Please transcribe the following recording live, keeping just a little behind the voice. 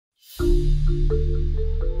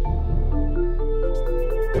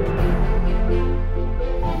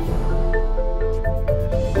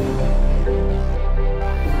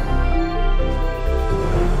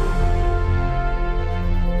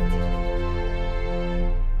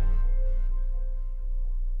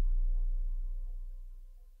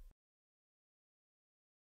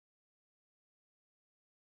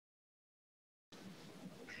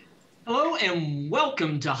Hello and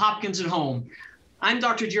welcome to Hopkins at Home. I'm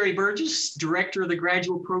Dr. Jerry Burgess, Director of the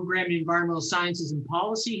Graduate Program in Environmental Sciences and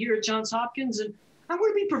Policy here at Johns Hopkins, and I'm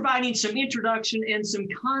going to be providing some introduction and some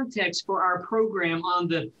context for our program on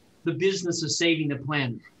the business of saving the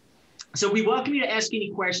planet. So we welcome you to ask any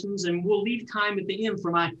questions, and we'll leave time at the end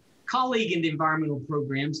for my colleague in the environmental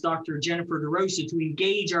programs, Dr. Jenn da Rosa, to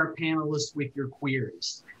engage our panelists with your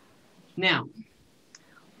queries. Now,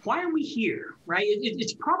 why are we here, right?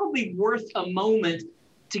 It's probably worth a moment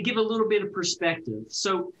to give a little bit of perspective.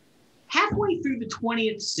 So halfway through the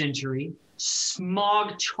 20th century,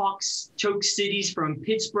 smog choked cities from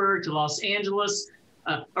Pittsburgh to Los Angeles.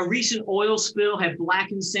 A recent oil spill had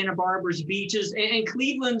blackened Santa Barbara's beaches, and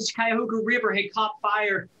Cleveland's Cuyahoga River had caught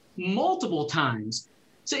fire multiple times.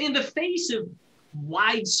 So in the face of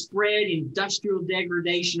widespread industrial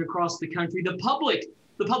degradation across the country, the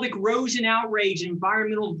public rose in outrage.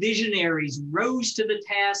 Environmental visionaries rose to the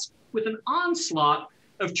task with an onslaught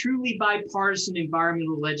of truly bipartisan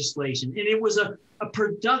environmental legislation. And it was a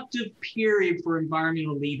productive period for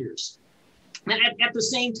environmental leaders. Now, at the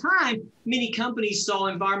same time, many companies saw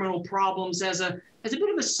environmental problems as a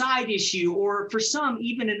bit of a side issue, or for some,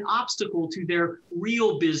 even an obstacle to their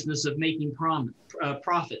real business of making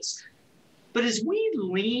profits. But as we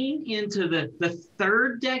lean into the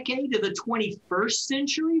third decade of the 21st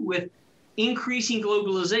century with increasing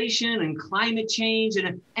globalization and climate change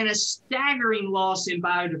and a staggering loss in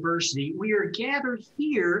biodiversity, we are gathered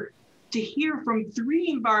here to hear from three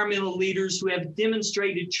environmental leaders who have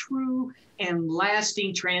demonstrated true and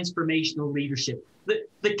lasting transformational leadership,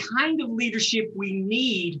 the kind of leadership we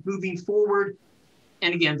need moving forward,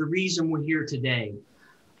 and again, the reason we're here today.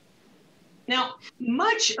 Now,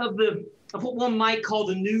 much of what one might call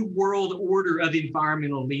the new world order of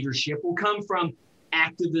environmental leadership will come from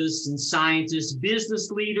activists and scientists,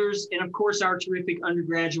 business leaders, and of course, our terrific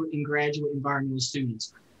undergraduate and graduate environmental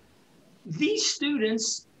students. These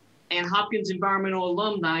students and Hopkins environmental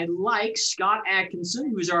alumni, like Scott Atkinson,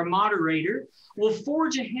 who is our moderator, will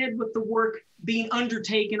forge ahead with the work being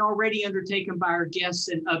already undertaken by our guests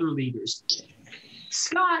and other leaders.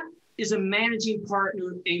 Scott is a managing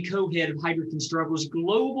partner and co-head of Heidrick & Struggles'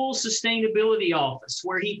 Global Sustainability Office,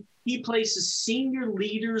 where he places senior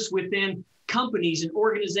leaders within companies and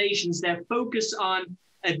organizations that focus on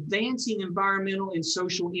advancing environmental and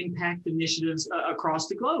social impact initiatives across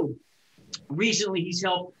the globe. Recently, he's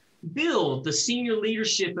helped build the senior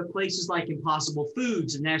leadership at places like Impossible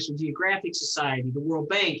Foods, the National Geographic Society, the World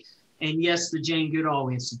Bank, and yes, the Jane Goodall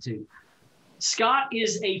Institute. Scott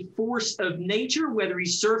is a force of nature, whether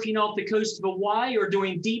he's surfing off the coast of Hawaii or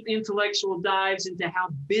doing deep intellectual dives into how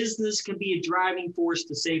business can be a driving force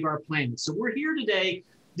to save our planet. So we're here today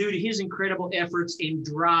due to his incredible efforts and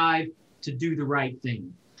drive to do the right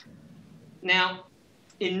thing. Now,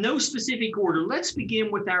 in no specific order, let's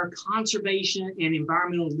begin with our conservation and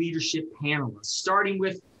environmental leadership panelists, starting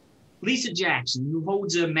with Lisa Jackson, who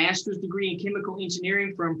holds a master's degree in chemical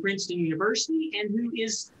engineering from Princeton University and who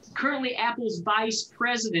is currently Apple's Vice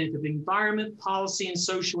President of Environment, Policy, and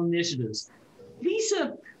Social Initiatives.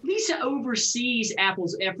 Lisa oversees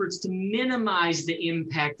Apple's efforts to minimize the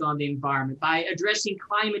impact on the environment by addressing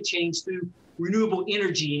climate change through renewable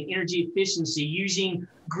energy and energy efficiency, using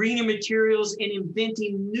greener materials and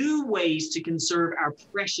inventing new ways to conserve our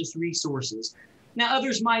precious resources. Now,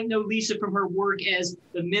 others might know Lisa from her work as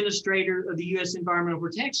administrator of the U.S. Environmental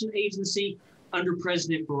Protection Agency under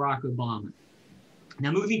President Barack Obama.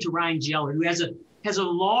 Now, moving to Ryan Gellert, who has a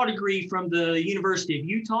law degree from the University of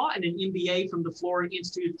Utah and an MBA from the Florida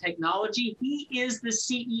Institute of Technology. He is the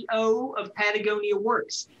CEO of Patagonia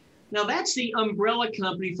Works. Now, that's the umbrella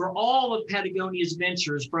company for all of Patagonia's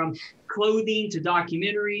ventures, from clothing to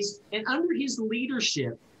documentaries. And under his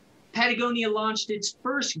leadership, Patagonia launched its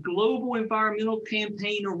first global environmental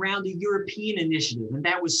campaign around a European initiative, and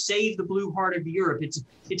that was Save the Blue Heart of Europe. It's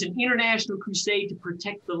an international crusade to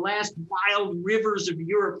protect the last wild rivers of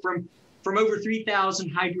Europe from over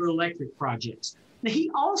 3,000 hydroelectric projects. Now, he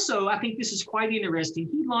also, I think this is quite interesting,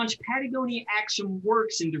 he launched Patagonia Action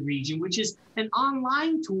Works in the region, which is an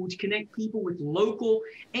online tool to connect people with local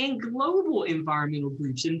and global environmental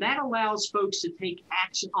groups, and that allows folks to take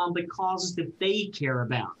action on the causes that they care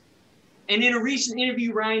about. And in a recent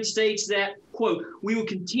interview, Ryan states that, quote, "We will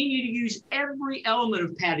continue to use every element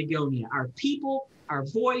of Patagonia, our people, our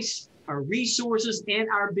voice, our resources, and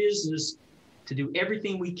our business to do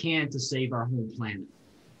everything we can to save our home planet."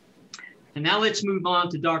 And now let's move on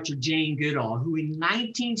to Dr. Jane Goodall, who in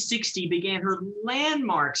 1960 began her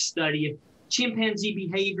landmark study of chimpanzee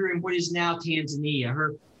behavior in what is now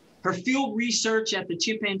Tanzania. Her field research at the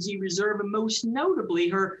Chimpanzee Reserve, and most notably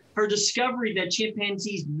her discovery that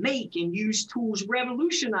chimpanzees make and use tools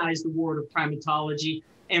revolutionized the world of primatology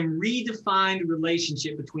and redefined the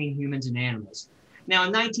relationship between humans and animals. Now,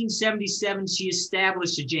 in 1977, she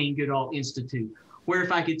established the Jane Goodall Institute, where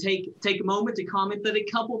if I could take a moment to comment that a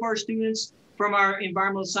couple of our students from our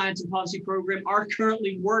environmental science and policy program are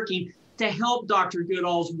currently working to help Dr.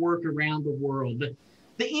 Goodall's work around the world.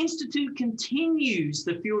 The Institute continues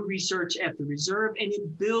the field research at the reserve, and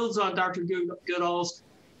it builds on Dr. Goodall's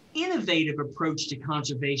innovative approach to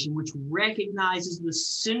conservation, which recognizes the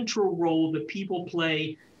central role that people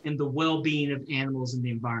play in the well-being of animals and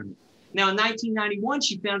the environment. Now, in 1991,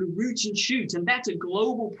 she founded Roots and Shoots, and that's a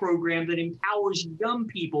global program that empowers young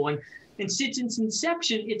people. And since its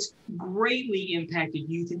inception, it's greatly impacted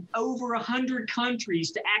youth in over 100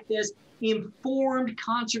 countries to act as informed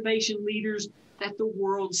conservation leaders that the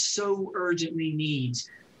world so urgently needs.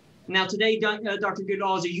 Now, today, Dr.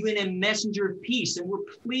 Goodall is a UNM messenger of peace, and we're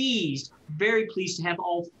pleased, very pleased to have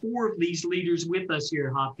all four of these leaders with us here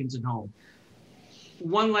at Hopkins at Home.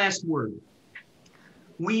 One last word.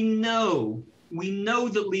 We know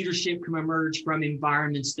that leadership can emerge from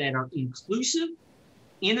environments that are inclusive,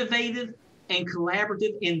 innovative, and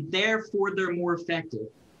collaborative, and therefore they're more effective.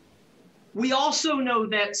 We also know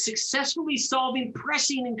that successfully solving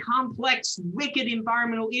pressing and complex, wicked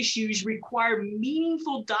environmental issues require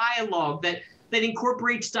meaningful dialogue that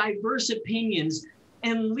incorporates diverse opinions.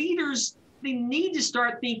 And leaders, they need to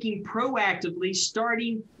start thinking proactively,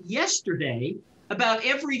 starting yesterday, about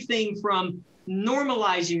everything from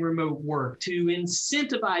normalizing remote work to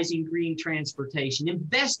incentivizing green transportation,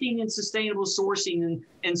 investing in sustainable sourcing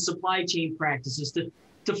and supply chain practices,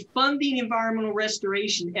 to funding environmental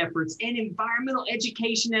restoration efforts and environmental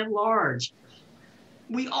education at large.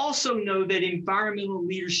 We also know that environmental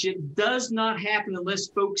leadership does not happen unless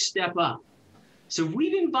folks step up. So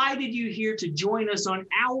we've invited you here to join us on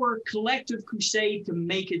our collective crusade to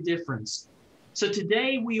make a difference. So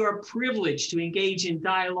today we are privileged to engage in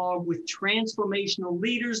dialogue with transformational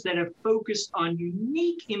leaders that have focused on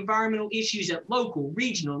unique environmental issues at local,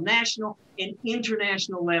 regional, national, and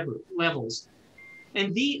international levels.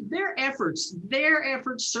 And their efforts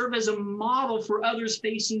serve as a model for others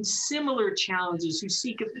facing similar challenges who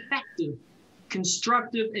seek effective,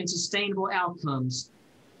 constructive, and sustainable outcomes.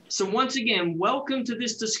 So once again, welcome to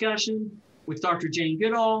this discussion with Dr. Jane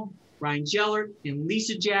Goodall, Ryan Gellert, and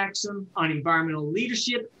Lisa Jackson on environmental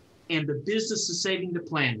leadership and the business of saving the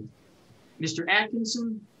planet. Mr.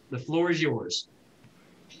 Atkinson, the floor is yours.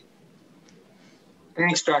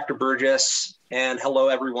 Thanks, Dr. Burgess, and hello,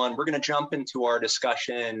 everyone. We're going to jump into our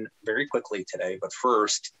discussion very quickly today, but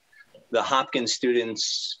first, the Hopkins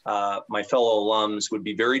students, my fellow alums, would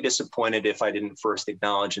be very disappointed if I didn't first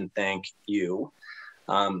acknowledge and thank you.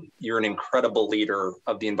 You're an incredible leader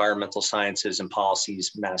of the Environmental Sciences and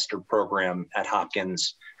Policies Master Program at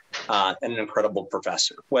Hopkins, and an incredible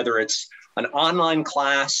professor. Whether it's an online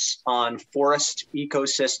class on forest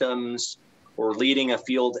ecosystems or leading a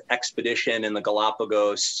field expedition in the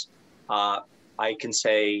Galapagos, I can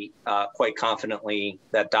say quite confidently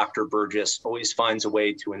that Dr. Burgess always finds a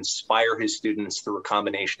way to inspire his students through a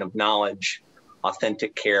combination of knowledge,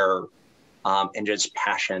 authentic care, and just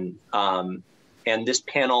passion. And this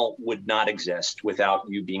panel would not exist without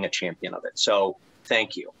you being a champion of it. So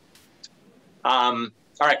thank you. All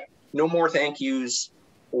right, no more thank yous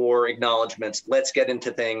or acknowledgements. Let's get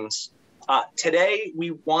into things. Today,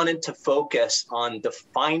 we wanted to focus on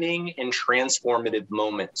defining and transformative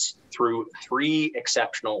moments through three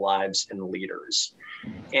exceptional lives and leaders.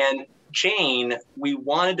 And Jane, we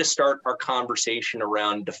wanted to start our conversation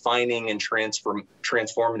around defining and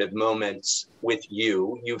transformative moments with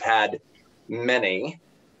you. You've had many.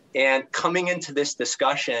 And coming into this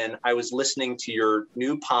discussion, I was listening to your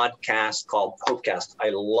new podcast called Hopcast.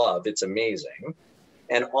 I love, it's amazing.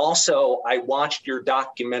 And also, I watched your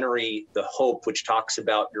documentary, The Hope, which talks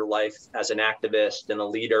about your life as an activist and a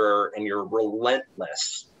leader and your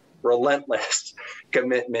relentless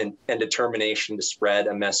commitment and determination to spread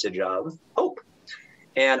a message of hope.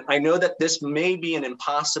 And I know that this may be an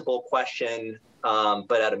impossible question,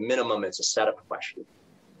 but at a minimum, it's a setup question.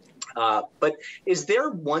 But is there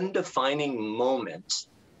one defining moment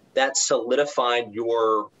that solidified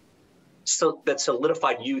you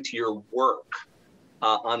to your work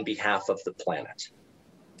on behalf of the planet?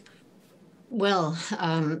 Well,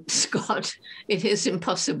 Scott, it is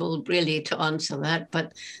impossible really to answer that,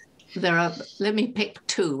 but let me pick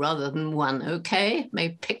two rather than one, okay?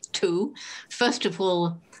 May pick two. First of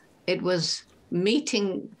all, it was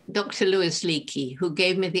meeting Dr. Louis Leakey, who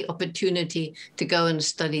gave me the opportunity to go and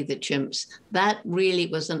study the chimps, that really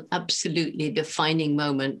was an absolutely defining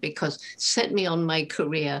moment because it set me on my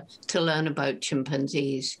career to learn about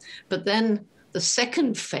chimpanzees. But then the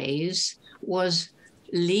second phase was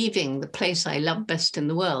leaving the place I love best in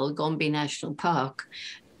the world, Gombe National Park,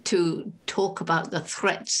 to talk about the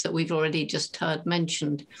threats that we've already just heard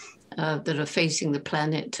mentioned that are facing the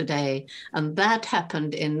planet today. And that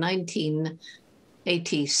happened in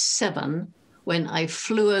 1987 when I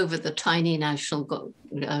flew over the tiny national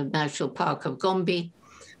park of Gombe,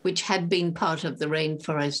 which had been part of the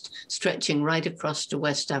rainforest stretching right across to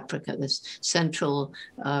West Africa, this central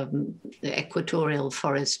equatorial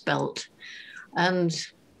forest belt. And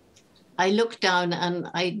I looked down and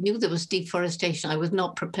I knew there was deforestation. I was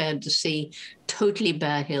not prepared to see totally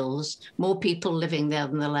bare hills, more people living there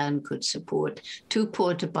than the land could support, too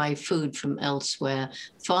poor to buy food from elsewhere,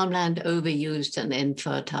 farmland overused and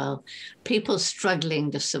infertile, people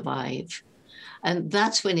struggling to survive. And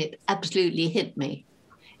that's when it absolutely hit me.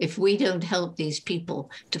 If we don't help these people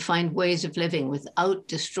to find ways of living without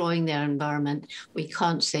destroying their environment, we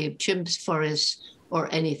can't save chimps, forests, or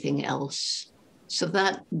anything else. So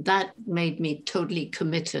that made me totally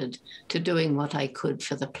committed to doing what I could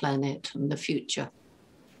for the planet and the future.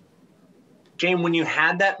 Jane, when you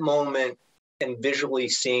had that moment and visually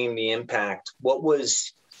seeing the impact, what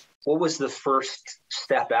was the first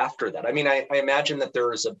step after that? I mean, I imagine that there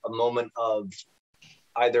was a moment of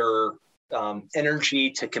either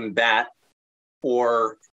energy to combat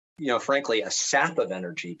or, frankly, a sap of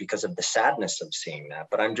energy because of the sadness of seeing that.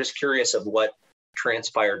 But I'm just curious of what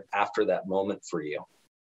transpired after that moment for you.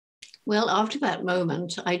 Well, after that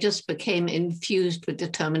moment, I just became infused with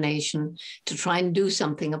determination to try and do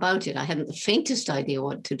something about it. I hadn't the faintest idea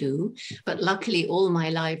what to do, but luckily all my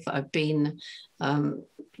life I've been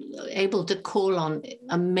able to call on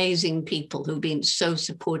amazing people who've been so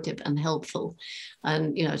supportive and helpful.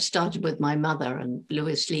 And, it started with my mother and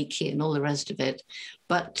Louis Leakey and all the rest of it.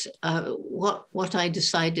 But what I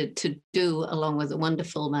decided to do, along with a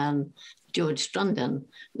wonderful man, George Strunden,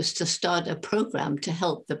 was to start a program to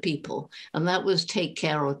help the people. And that was Take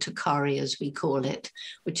Care, or Takari as we call it,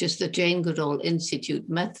 which is the Jane Goodall Institute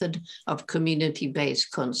method of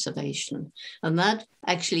community-based conservation. And that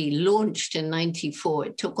actually launched in '94.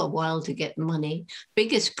 It took a while to get money.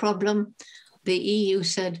 Biggest problem, the EU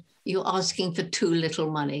said, you're asking for too little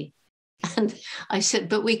money. And I said,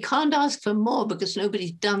 but we can't ask for more because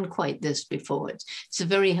nobody's done quite this before. It's a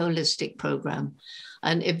very holistic program.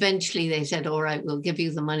 And eventually they said, all right, we'll give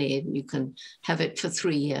you the money and you can have it for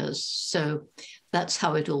 3 years. So that's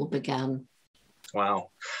how it all began. Wow.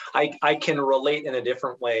 I can relate in a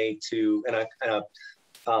different way to,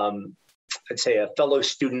 I'd say a fellow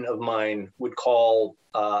student of mine would call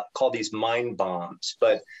these mind bombs,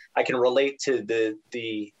 but I can relate to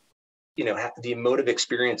the emotive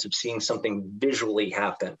experience of seeing something visually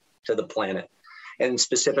happen to the planet. And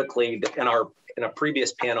specifically in a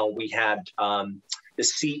previous panel, we had the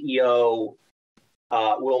CEO,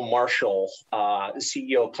 Will Marshall, the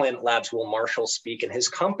CEO of Planet Labs, Will Marshall, speak, and his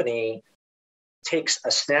company takes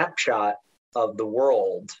a snapshot of the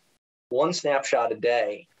world, one snapshot a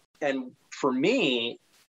day. And for me,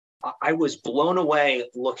 I was blown away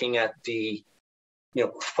looking at the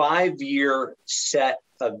 5-year set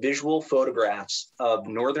of visual photographs of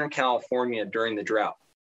Northern California during the drought,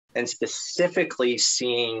 and specifically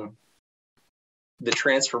seeing the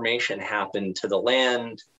transformation happen to the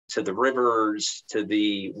land, to the rivers, to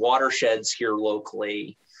the watersheds here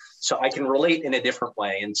locally. So I can relate in a different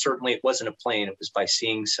way. And certainly it wasn't a plane, it was by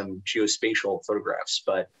seeing some geospatial photographs.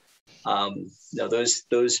 But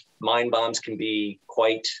those mind bombs can be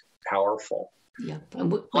quite powerful. Yeah,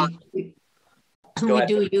 and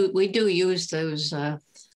we do use those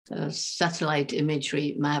satellite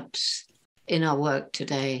imagery maps in our work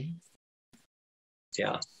today.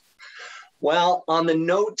 Yeah. Well, on the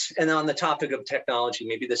note and on the topic of technology,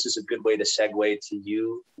 maybe this is a good way to segue to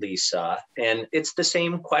you, Lisa. And it's the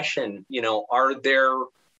same question,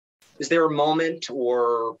 is there a moment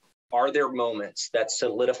or are there moments that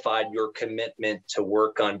solidified your commitment to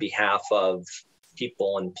work on behalf of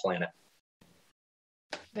people and planet?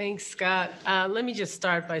 Thanks, Scott. Let me just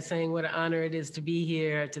start by saying what an honor it is to be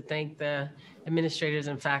here, to thank the administrators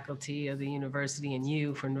and faculty of the university and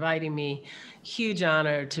you for inviting me. Huge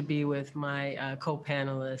honor to be with my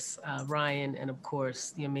co-panelists, Ryan, and of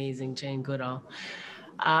course, the amazing Jane Goodall.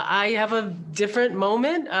 I have a different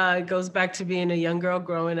moment. It goes back to being a young girl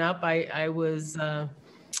growing up. I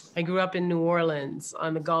grew up in New Orleans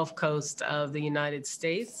on the Gulf Coast of the United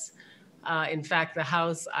States. In fact, the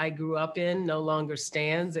house I grew up in no longer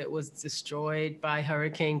stands. It was destroyed by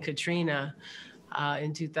Hurricane Katrina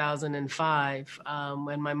in 2005.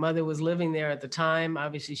 When my mother was living there at the time,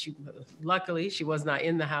 obviously, luckily, she was not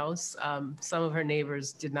in the house. Some of her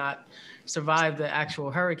neighbors did not survive the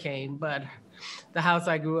actual hurricane, but the house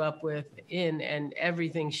I grew up in and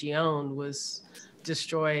everything she owned was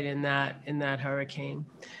destroyed in that hurricane.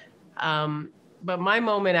 But my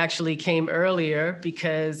moment actually came earlier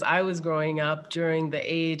because I was growing up during the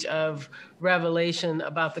age of revelation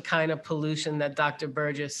about the kind of pollution that Dr.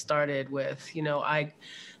 Burgess started with.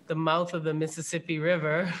 The mouth of the Mississippi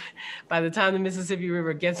River, by the time the Mississippi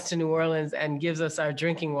River gets to New Orleans and gives us our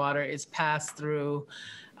drinking water, it's passed through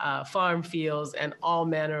farm fields and all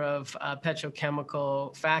manner of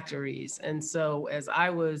petrochemical factories. And so as I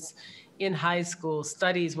was in high school,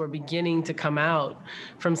 studies were beginning to come out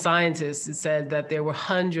from scientists that said that there were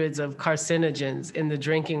hundreds of carcinogens in the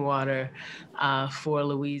drinking water for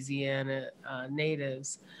Louisiana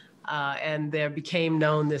natives. And there became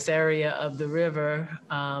known this area of the river,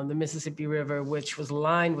 the Mississippi River, which was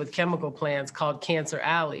lined with chemical plants called Cancer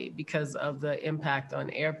Alley because of the impact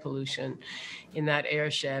on air pollution in that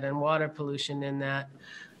airshed and water pollution in that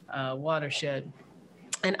watershed.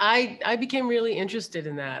 And I became really interested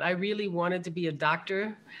in that. I really wanted to be a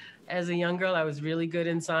doctor as a young girl. I was really good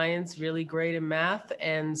in science, really great in math.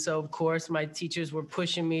 And so, of course, my teachers were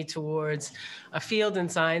pushing me towards a field in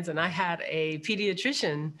science. And I had a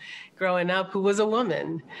pediatrician growing up who was a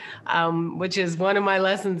woman, which is one of my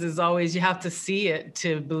lessons is always you have to see it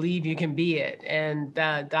to believe you can be it. And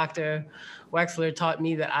Dr. Wexler taught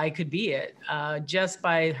me that I could be it just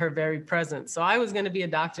by her very presence. So I was going to be a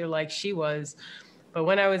doctor like she was. But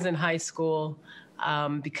when I was in high school,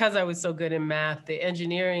 because I was so good in math, the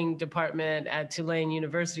engineering department at Tulane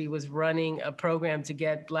University was running a program to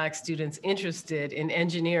get Black students interested in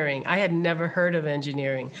engineering. I had never heard of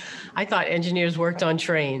engineering. I thought engineers worked on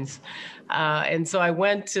trains. And so I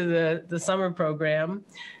went to the summer program,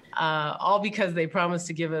 all because they promised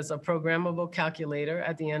to give us a programmable calculator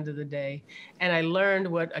at the end of the day. And I learned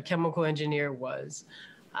what a chemical engineer was.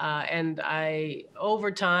 And I, over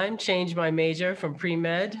time, changed my major from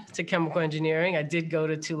pre-med to chemical engineering. I did go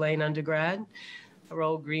to Tulane undergrad, a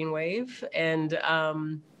old green wave. And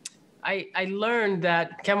I learned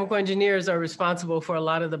that chemical engineers are responsible for a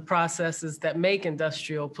lot of the processes that make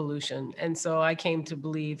industrial pollution. And so I came to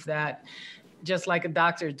believe that just like a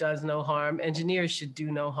doctor does no harm, engineers should do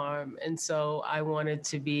no harm. And so I wanted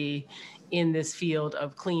to be in this field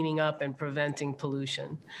of cleaning up and preventing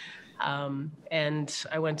pollution. And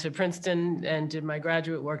I went to Princeton and did my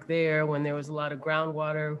graduate work there when there was a lot of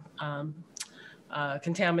groundwater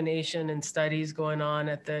contamination and studies going on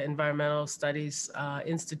at the Environmental Studies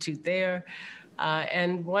Institute there.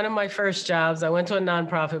 And one of my first jobs, I went to a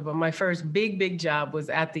nonprofit, but my first big job was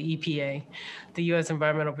at the EPA, the U.S.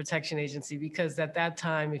 Environmental Protection Agency, because at that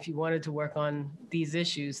time, if you wanted to work on these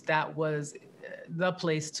issues, that was the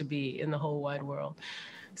place to be in the whole wide world.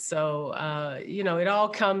 So, it all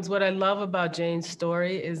comes, what I love about Jane's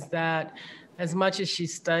story is that as much as she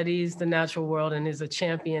studies the natural world and is a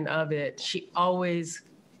champion of it, she always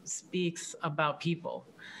speaks about people,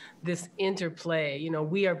 this interplay.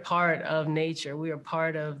 We are part of nature, we are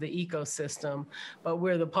part of the ecosystem, but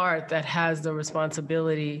we're the part that has the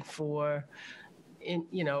responsibility for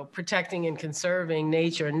protecting and conserving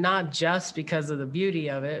nature, not just because of the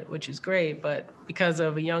beauty of it, which is great, but because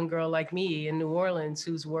of a young girl like me in New Orleans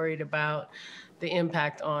who's worried about the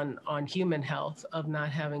impact on human health of not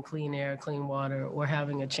having clean air, clean water, or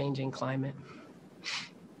having a changing climate.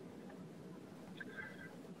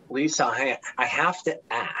 Lisa, I have to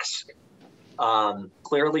ask,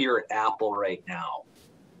 clearly you're at Apple right now,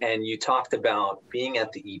 and you talked about being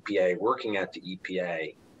at the EPA, working at the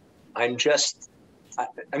EPA.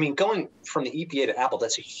 Going from the EPA to Apple,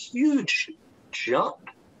 that's a huge jump.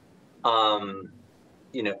 Going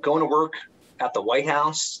to work at the White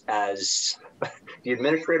House as the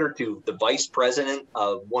administrator to the vice president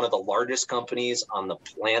of one of the largest companies on the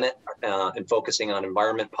planet and focusing on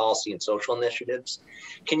environment policy and social initiatives.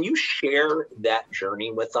 Can you share that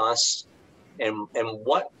journey with us? And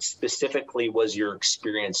what specifically was your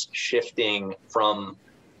experience shifting from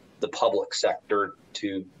the public sector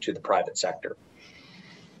to the private sector?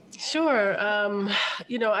 Sure. The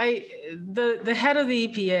head of the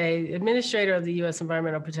EPA, administrator of the U.S.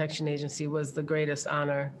 Environmental Protection Agency, was the greatest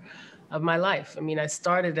honor of my life. I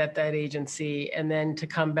started at that agency, and then to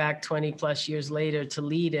come back 20 plus years later to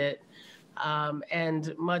lead it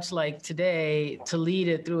And much like today, to lead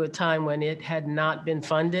it through a time when it had not been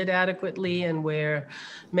funded adequately and where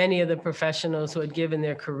many of the professionals who had given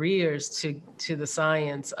their careers to the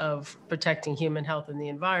science of protecting human health and the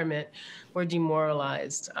environment were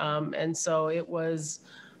demoralized. And so it was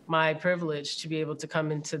my privilege to be able to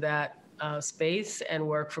come into that space and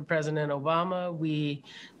work for President Obama. We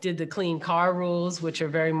did the clean car rules, which are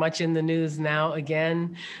very much in the news now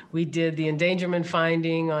again. We did the endangerment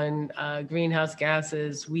finding on greenhouse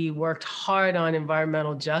gases. We worked hard on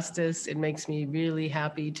environmental justice. It makes me really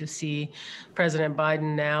happy to see President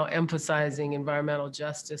Biden now emphasizing environmental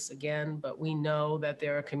justice again, but we know that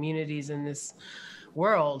there are communities in this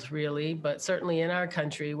world, really, but certainly in our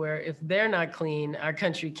country, where if they're not clean, our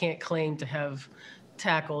country can't claim to have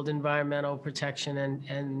tackled environmental protection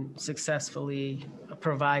and successfully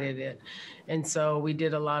provided it. And so we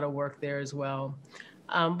did a lot of work there as well.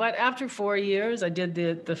 But after 4 years, I did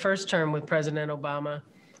the first term with President Obama.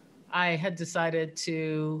 I had decided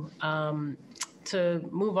to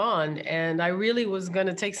move on, and I really was going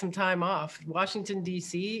to take some time off. Washington,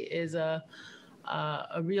 D.C. is a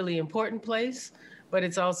really important place, but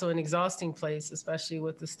it's also an exhausting place, especially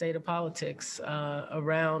with the state of politics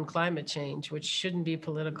around climate change, which shouldn't be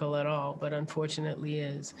political at all, but unfortunately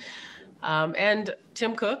is. And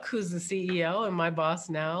Tim Cook, who's the CEO and my boss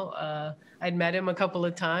now, I'd met him a couple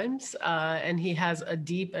of times, and he has a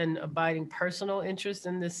deep and abiding personal interest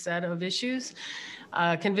in this set of issues.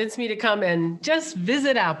 Convinced me to come and just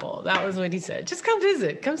visit Apple. That was what he said. Just come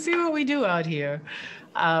visit, come see what we do out here.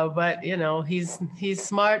 But you know, he's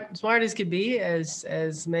smart as could be,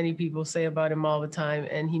 as many people say about him all the time.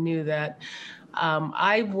 And he knew that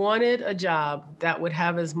I wanted a job that would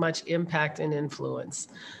have as much impact and influence.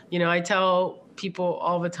 You know, I tell people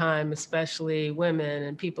all the time, especially women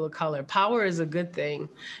and people of color, power is a good thing.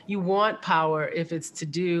 You want power if it's to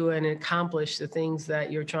do and accomplish the things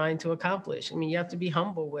that you're trying to accomplish. I mean, you have to be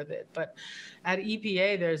humble with it. But at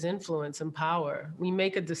EPA, there's influence and power. We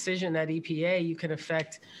make a decision at EPA, you can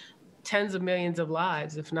affect tens of millions of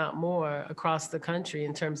lives, if not more, across the country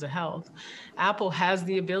in terms of health. Apple has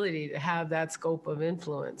the ability to have that scope of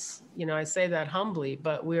influence. You know, I say that humbly,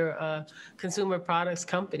 but we're a consumer products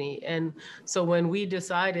company. And so when we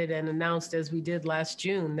decided and announced, as we did last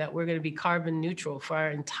June, that we're going to be carbon neutral for our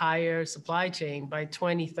entire supply chain by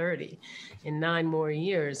 2030, in 9 more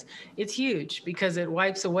years, it's huge because it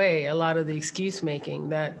wipes away a lot of the excuse making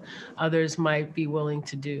that others might be willing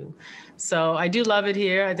to do. So I do love it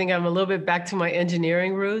here. I think I'm a little bit back to my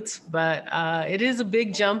engineering roots, but it is a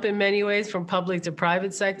big jump in many ways from public to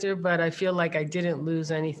private sector, but I feel like I didn't lose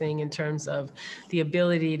anything in terms of the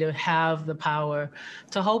ability to have the power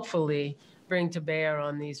to hopefully bring to bear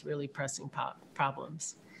on these really pressing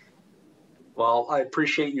problems. Well, I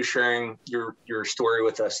appreciate you sharing your story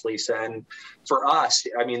with us, Lisa. And for us,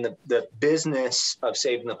 I mean, the business of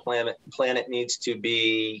saving the planet needs to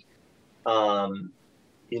be,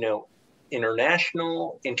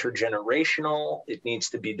 international, intergenerational. It needs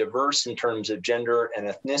to be diverse in terms of gender and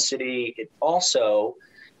ethnicity. It also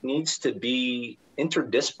needs to be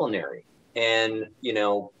interdisciplinary. And,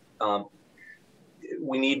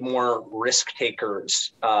 we need more risk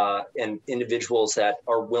takers and individuals that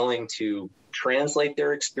are willing to translate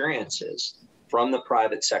their experiences from the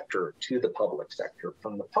private sector to the public sector,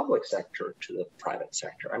 from the public sector to the private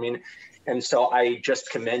sector. I mean, and so I just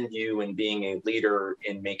commend you in being a leader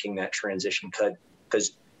in making that transition,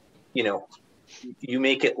 because, you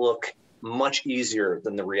make it look much easier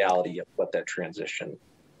than the reality of what that transition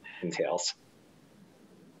entails.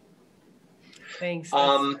 Thanks.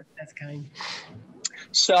 That's kind.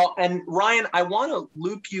 So, and Ryan, I want to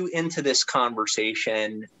loop you into this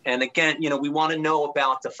conversation. And again, we want to know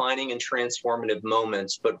about defining and transformative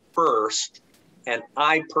moments. But first, and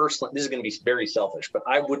I personally, this is going to be very selfish, but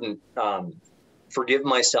I wouldn't forgive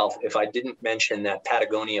myself if I didn't mention that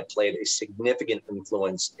Patagonia played a significant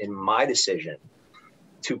influence in my decision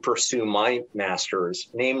to pursue my master's.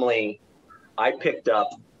 Namely, I picked up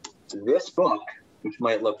this book, which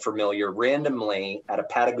might look familiar, randomly at a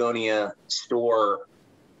Patagonia store,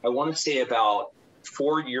 I want to say about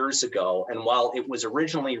 4 years ago. And while it was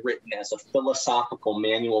originally written as a philosophical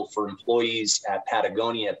manual for employees at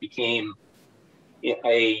Patagonia, it became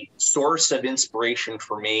a source of inspiration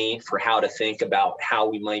for me for how to think about how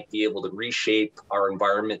we might be able to reshape our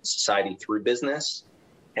environment and society through business.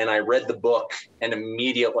 And I read the book, and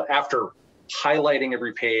immediately, after highlighting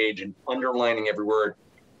every page and underlining every word,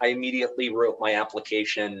 I immediately wrote my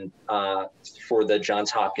application for the Johns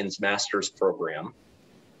Hopkins master's program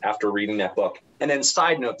after reading that book. And then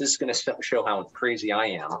side note, this is going to show how crazy I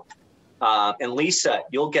am. And Lisa,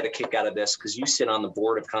 you'll get a kick out of this because you sit on the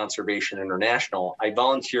board of Conservation International. I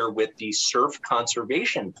volunteer with the Surf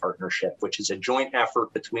Conservation Partnership, which is a joint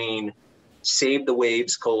effort between Save the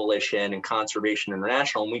Waves Coalition and Conservation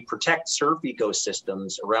International. And we protect surf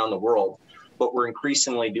ecosystems around the world, but we're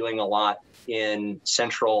increasingly doing a lot in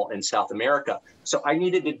Central and South America. So I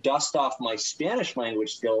needed to dust off my Spanish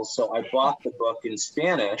language skills. So I bought the book in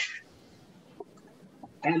Spanish.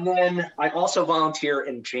 And then I also volunteer,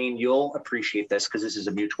 and Jane, you'll appreciate this because this is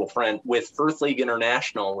a mutual friend, with Earth League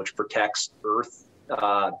International, which protects Earth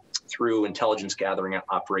through intelligence gathering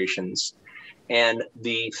operations. And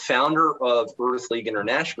the founder of Earth League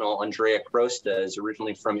International, Andrea Crosta, is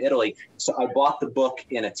originally from Italy. So I bought the book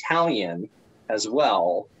in Italian as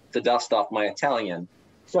well to dust off my Italian.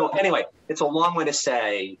 So anyway, it's a long way to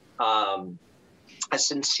say a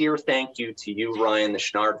sincere thank you to you, Ryan, the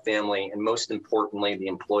Schnard family, and most importantly, the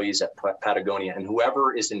employees at Patagonia, and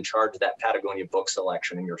whoever is in charge of that Patagonia book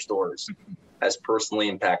selection in your stores has personally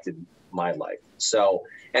impacted my life. So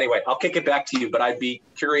anyway, I'll kick it back to you, but I'd be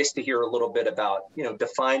curious to hear a little bit about,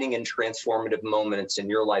 defining and transformative moments in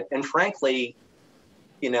your life. And frankly,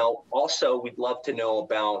 also we'd love to know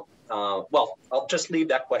about, well, I'll just leave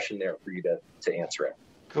that question there for you to answer it.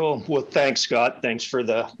 Cool. Well, thanks, Scott. Thanks for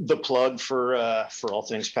the plug for all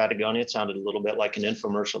things Patagonia. It sounded a little bit like an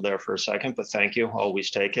infomercial there for a second, but thank you.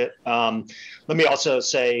 Always take it. Let me also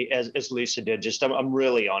say, as Lisa did, I'm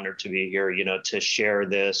really honored to be here, to share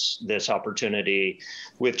this opportunity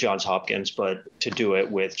with Johns Hopkins, but to do it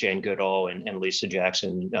with Jane Goodall and Lisa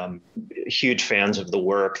Jackson. Huge fans of the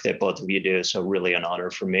work that both of you do. So really an honor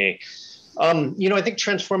for me. I think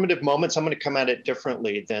transformative moments, I'm going to come at it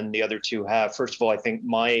differently than the other two have. First of all, I think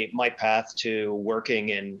my path to working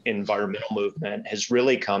in environmental movement has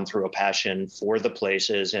really come through a passion for the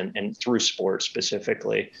places and through sports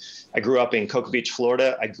specifically. I grew up in Cocoa Beach,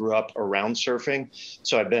 Florida. I grew up around surfing.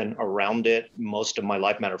 So I've been around it most of my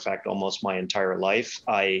life. Matter of fact, almost my entire life.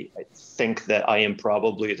 I think that I am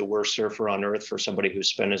probably the worst surfer on earth for somebody who's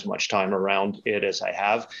spent as much time around it as I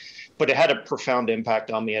have. But it had a profound impact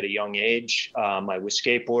on me at a young age. I was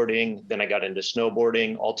skateboarding, then I got into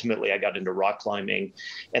snowboarding. Ultimately, I got into rock climbing.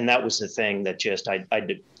 And that was the thing that I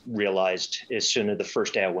realized as soon as the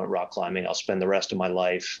first day I went rock climbing, I'll spend the rest of my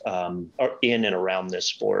life in and around this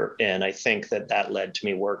sport. And I think that led to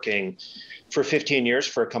me working for 15 years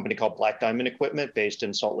for a company called Black Diamond Equipment based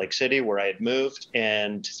in Salt Lake City, where I had moved.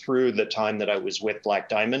 And through the time that I was with Black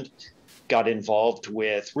Diamond, got involved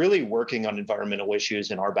with really working on environmental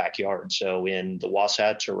issues in our backyard. So in the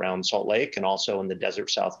Wasatch around Salt Lake and also in the desert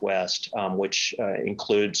Southwest, which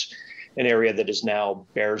includes an area that is now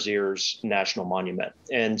Bears Ears National Monument.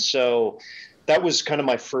 And so that was kind of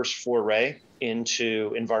my first foray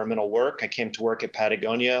into environmental work. I came to work at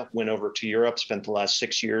Patagonia, went over to Europe, spent the last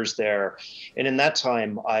 6 years there. And in that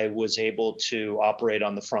time, I was able to operate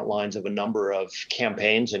on the front lines of a number of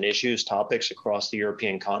campaigns and issues, topics across the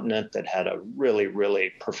European continent that had a really,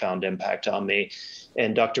 really profound impact on me.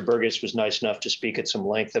 And Dr. Burgess was nice enough to speak at some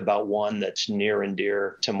length about one that's near and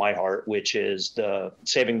dear to my heart, which is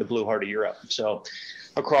saving the blue heart of Europe. So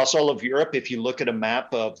across all of Europe, if you look at a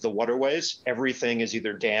map of the waterways, everything is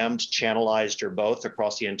either dammed, channelized, or both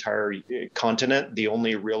across the entire continent. The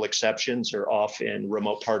only real exceptions are off in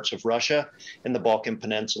remote parts of Russia and the Balkan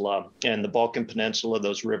Peninsula. And the Balkan Peninsula,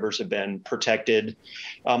 those rivers have been protected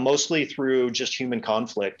mostly through just human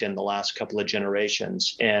conflict in the last couple of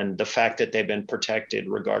generations. And the fact that they've been protected,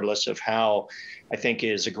 regardless of how, I think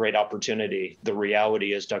is a great opportunity. The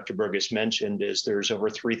reality, as Dr. Burgess mentioned, is there's over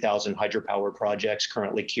 3,000 hydropower projects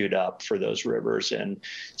currently queued up for those rivers, and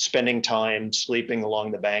spending time sleeping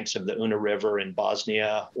along the banks of the Una River in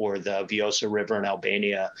Bosnia or the Vjosa River in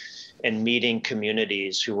Albania and meeting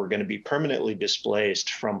communities who are going to be permanently displaced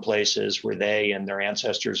from places where they and their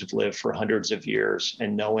ancestors have lived for hundreds of years,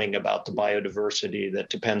 and knowing about the biodiversity that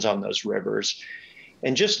depends on those rivers.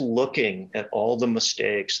 And just looking at all the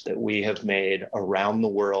mistakes that we have made around the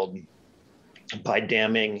world by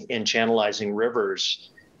damming and channelizing rivers,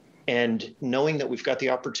 and knowing that we've got the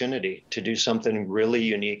opportunity to do something really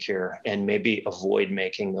unique here and maybe avoid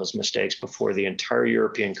making those mistakes before the entire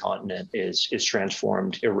European continent is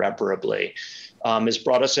transformed irreparably, has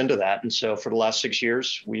brought us into that. And so for the last 6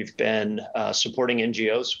 years, we've been supporting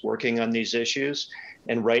NGOs working on these issues.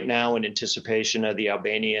 And right now, in anticipation of the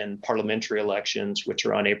Albanian parliamentary elections, which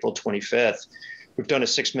are on April 25th, we've done a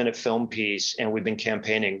 6-minute film piece, and we've been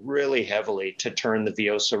campaigning really heavily to turn the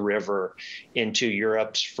Vjosa River into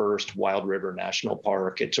Europe's first wild river national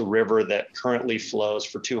park. It's a river that currently flows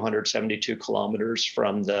for 272 kilometers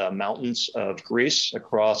from the mountains of Greece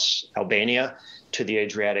across Albania to the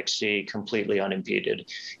Adriatic Sea, completely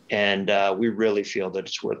unimpeded. And we really feel that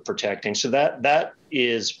it's worth protecting. So that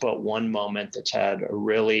is but one moment that's had a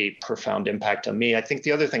really profound impact on me. I think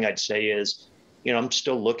the other thing I'd say is, I'm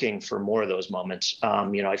still looking for more of those moments.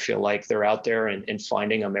 I feel like they're out there and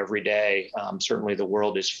finding them every day. Certainly the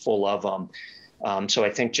world is full of them. So I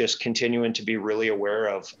think just continuing to be really aware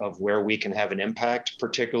of where we can have an impact,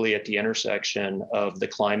 particularly at the intersection of the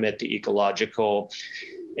climate, the ecological,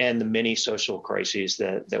 and the many social crises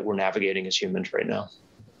that we're navigating as humans right now.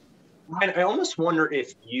 I almost wonder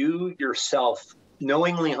if you yourself,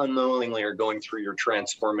 knowingly, unknowingly, are going through your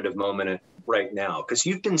transformative moment right now, because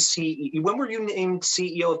you've been when were you named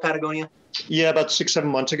CEO of Patagonia? Yeah, about 6-7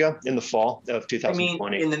 months ago, in the fall of 2020. I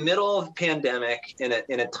mean, in the middle of the pandemic, in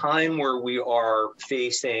a time where we are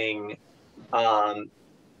facing, quite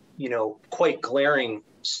glaring,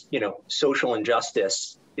 social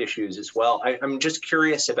injustice issues as well. I'm just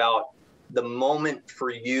curious about the moment for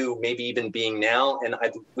you, maybe even being now, and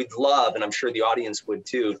we'd love, and I'm sure the audience would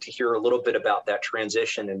too, to hear a little bit about that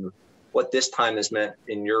transition and what this time has meant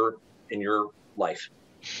in your life.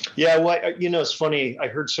 Yeah, well, it's funny. I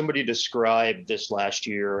heard somebody describe this last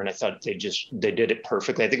year, and I thought they did it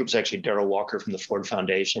perfectly. I think it was actually Darrell Walker from the Ford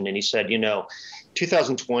Foundation, and he said,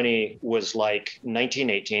 2020 was like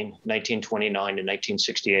 1918, 1929, and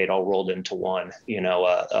 1968 all rolled into one.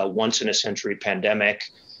 A once in a century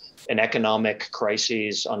pandemic, an economic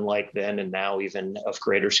crisis unlike then and now, even of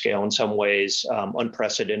greater scale in some ways,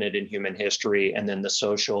 unprecedented in human history, and then the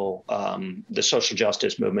social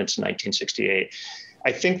justice movements in 1968.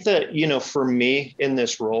 I think that, for me in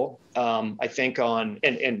this role, I think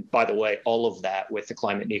and by the way, all of that with the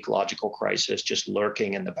climate and ecological crisis just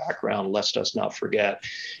lurking in the background, lest us not forget.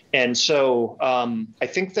 And so I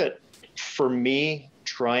think that for me,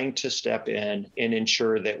 trying to step in and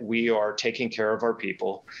ensure that we are taking care of our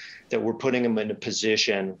people, that we're putting them in a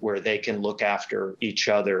position where they can look after each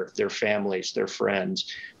other, their families, their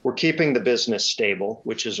friends. We're keeping the business stable,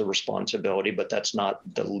 which is a responsibility, but that's not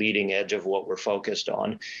the leading edge of what we're focused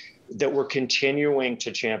on. That we're continuing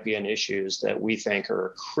to champion issues that we think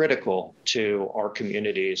are critical to our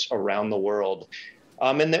communities around the world.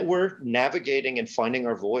 And that we're navigating and finding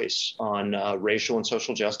our voice on racial and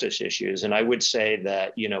social justice issues. And I would say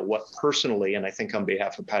that, what personally, and I think on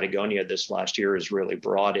behalf of Patagonia this last year is really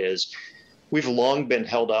broad, is we've long been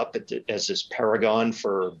held up as this paragon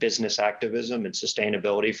for business activism and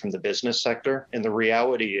sustainability from the business sector. And the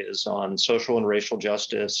reality is, on social and racial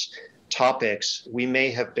justice topics, we may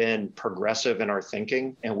have been progressive in our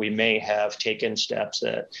thinking, and we may have taken steps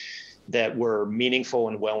that were meaningful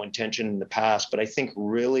and well-intentioned in the past, but I think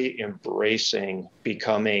really embracing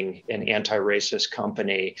becoming an anti-racist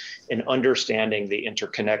company and understanding the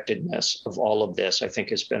interconnectedness of all of this, I think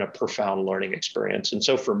has been a profound learning experience. And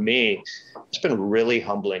so for me, it's been really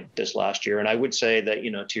humbling this last year. And I would say that,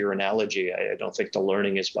 to your analogy, I don't think the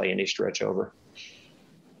learning is by any stretch over.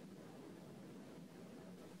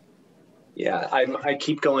 Yeah, I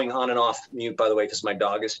keep going on and off mute, by the way, because my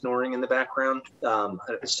dog is snoring in the background.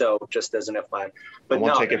 So just as an FYI, but I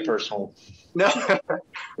won't take it personal.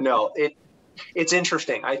 No, it's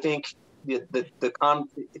interesting. I think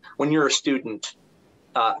when you're a student,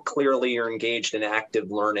 clearly you're engaged in active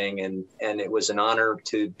learning, and it was an honor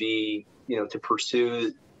to be, to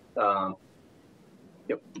pursue the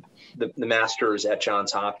masters at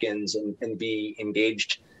Johns Hopkins and be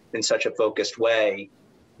engaged in such a focused way.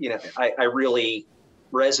 I really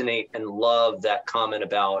resonate and love that comment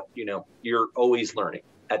about, you're always learning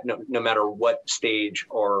at no matter what stage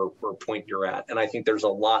or point you're at. And I think there's a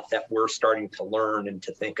lot that we're starting to learn and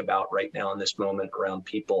to think about right now in this moment around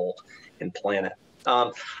people and planet.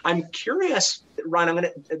 I'm curious, Ryan,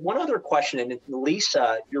 one other question, and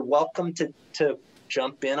Lisa, you're welcome to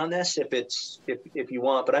jump in on this if you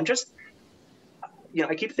want, but I'm just,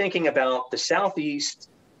 I keep thinking about the Southeast,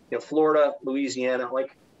 Florida, Louisiana,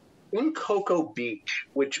 like in Cocoa Beach,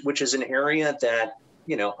 which is an area that,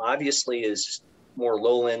 obviously is more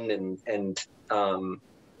lowland and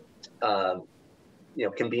can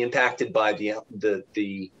be impacted by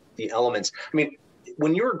the elements. I mean,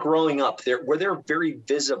 when you were growing up, were there very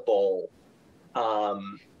visible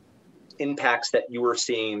impacts that you were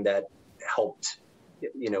seeing that helped,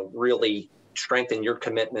 really strengthen your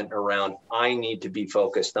commitment around, I need to be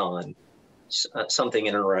focused on something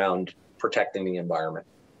in and around protecting the environment?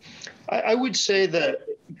 I would say that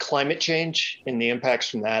climate change and the impacts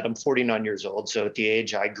from that. I'm 49 years old. So at the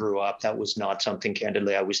age I grew up, that was not something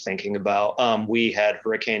candidly I was thinking about. We had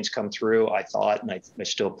hurricanes come through. I thought, and I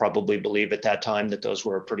still probably believe at that time, that those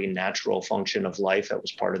were a pretty natural function of life. That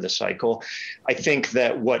was part of the cycle. I think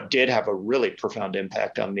that what did have a really profound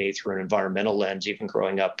impact on me through an environmental lens, even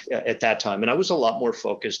growing up at that time, and I was a lot more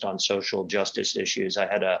focused on social justice issues. I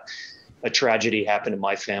had a tragedy happened in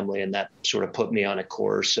my family, and that sort of put me on a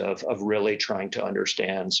course of really trying to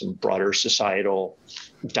understand some broader societal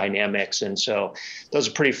dynamics. And so that was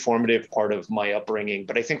a pretty formative part of my upbringing.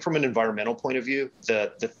 But I think from an environmental point of view,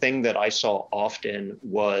 the thing that I saw often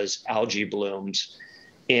was algae blooms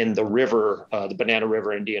in the river, the Banana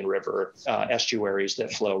River, Indian River estuaries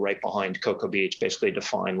that flow right behind Cocoa Beach, basically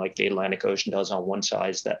define like the Atlantic Ocean does on one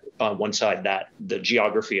side, that the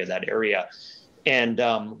geography of that area. And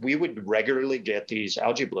we would regularly get these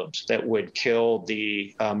algae blooms that would kill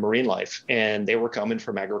the marine life, and they were coming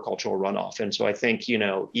from agricultural runoff. And so I think,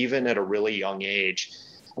 even at a really young age,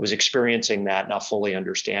 I was experiencing that, not fully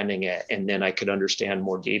understanding it. And then I could understand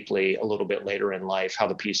more deeply a little bit later in life how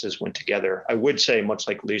the pieces went together. I would say, much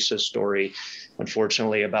like Lisa's story,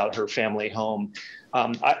 unfortunately, about her family home,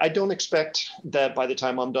 I don't expect that by the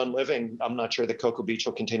time I'm done living, I'm not sure that Cocoa Beach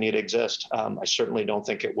will continue to exist. I certainly don't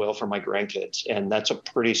think it will for my grandkids. And that's a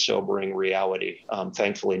pretty sobering reality.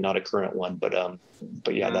 Thankfully, not a current one, but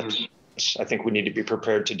yeah, I think we need to be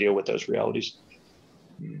prepared to deal with those realities.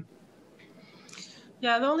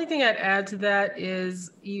 Yeah, the only thing I'd add to that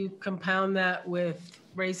is you compound that with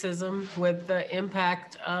racism, with the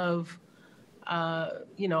impact of,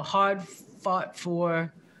 hard fought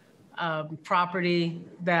for property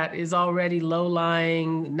that is already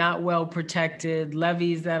low-lying, not well protected,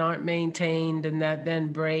 levees that aren't maintained and that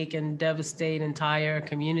then break and devastate entire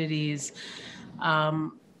communities.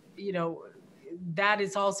 That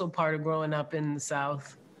is also part of growing up in the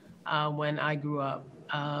South when I grew up.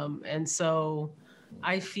 And so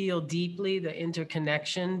I feel deeply the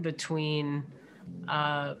interconnection between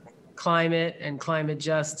climate and climate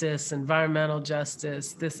justice, environmental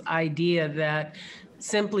justice, this idea that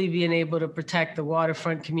simply being able to protect the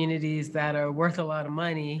waterfront communities that are worth a lot of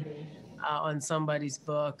money on somebody's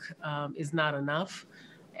book is not enough.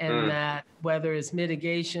 And that whether it's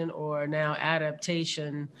mitigation or now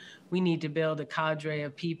adaptation, we need to build a cadre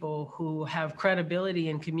of people who have credibility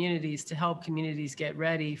in communities to help communities get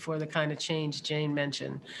ready for the kind of change Jane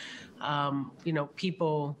mentioned.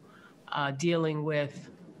 People dealing with,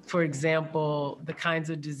 for example, the kinds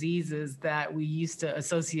of diseases that we used to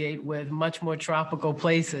associate with much more tropical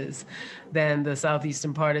places than the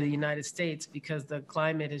southeastern part of the United States, because the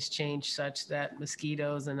climate has changed such that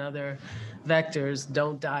mosquitoes and other vectors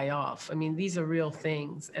don't die off. I mean, these are real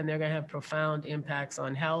things, and they're going to have profound impacts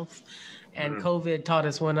on health. And COVID taught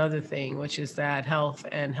us one other thing, which is that health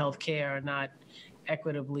and healthcare are not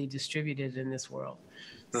equitably distributed in this world.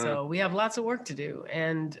 So we have lots of work to do.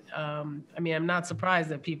 And I'm not surprised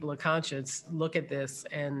that people of conscience look at this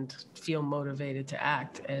and feel motivated to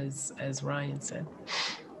act, as Ryan said.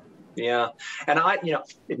 Yeah. And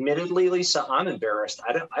admittedly, Lisa, I'm embarrassed.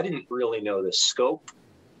 I didn't really know the scope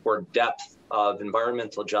or depth of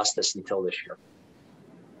environmental justice until this year.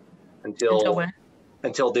 Until when?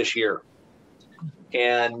 Until this year.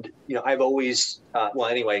 And, I've always,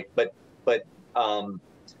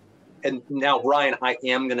 and now, Ryan, I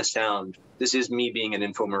am going to sound, this is me being an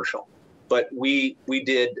infomercial, but we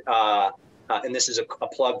did, and this is a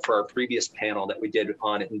plug for our previous panel that we did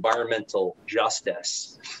on environmental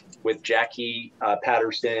justice with Jackie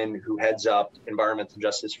Patterson, who heads up environmental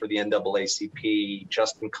justice for the NAACP,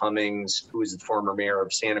 Justin Cummings, who is the former mayor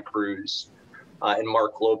of Santa Cruz, and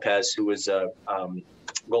Mark Lopez, who was a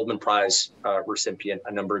Goldman Prize recipient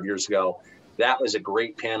a number of years ago. That was a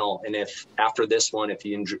great panel. And if after this one, if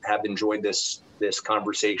you have enjoyed this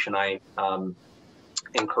conversation, I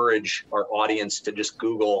encourage our audience to just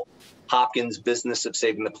Google Hopkins Business of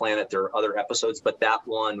Saving the Planet. There are other episodes, but that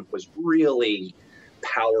one was really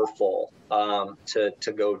powerful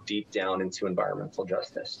to go deep down into environmental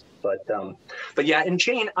justice. But yeah, and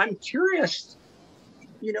Jane, I'm curious,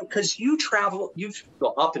 because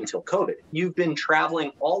up until COVID, you've been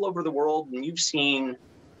traveling all over the world, and you've seen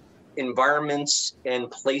environments and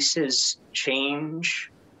places change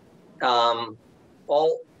all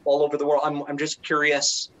over the world. I'm just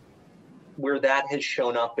curious where that has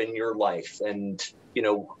shown up in your life, and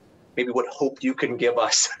maybe what hope you can give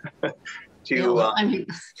us. I'm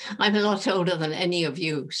a lot older than any of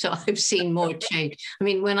you, so I've seen more change. I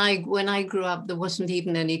mean, when I grew up, there wasn't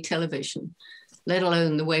even any television, let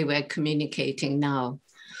alone the way we're communicating now.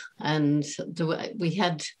 And we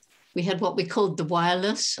had we had what we called the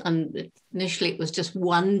wireless, and initially it was just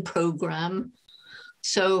one program.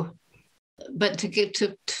 So, but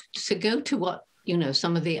to go to what, you know,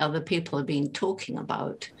 some of the other people have been talking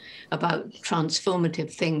about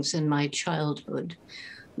transformative things in my childhood,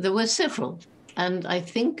 there were several. And I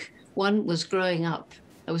think one was growing up.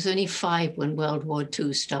 I was only 5 when World War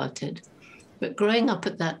II started. But growing up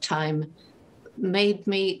at that time made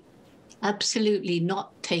me absolutely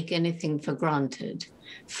not take anything for granted.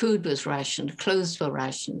 Food was rationed, clothes were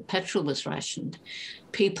rationed, petrol was rationed.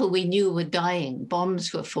 People we knew were dying,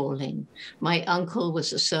 bombs were falling. My uncle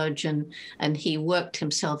was a surgeon, and he worked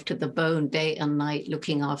himself to the bone day and night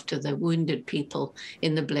looking after the wounded people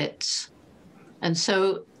in the Blitz. And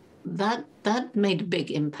so that made a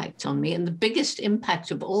big impact on me. And the biggest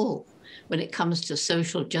impact of all when it comes to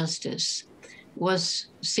social justice was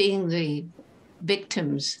seeing the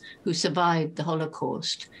victims who survived the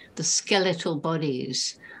Holocaust, the skeletal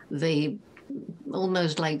bodies, the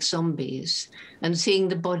almost like zombies, and seeing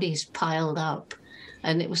the bodies piled up.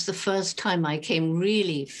 And it was the first time I came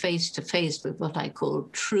really face to face with what I call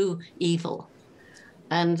true evil.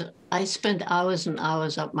 And I spent hours and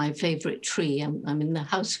hours up my favorite tree. I'm in the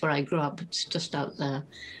house where I grew up, it's just out there,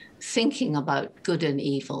 thinking about good and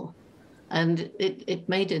evil. And it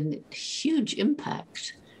made a huge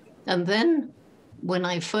impact. And then when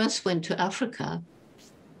I first went to Africa,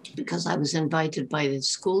 because I was invited by this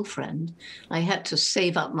school friend, I had to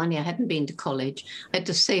save up money. I hadn't been to college. I had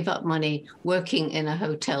to save up money working in a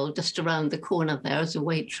hotel just around the corner there as a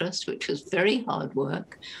waitress, which was very hard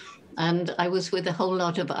work. And I was with a whole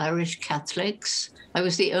lot of Irish Catholics. I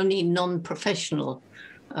was the only non-professional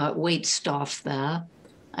wait staff there.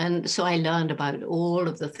 And so I learned about all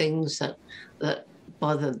of the things that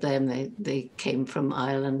bothered them. They came from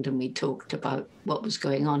Ireland, and we talked about what was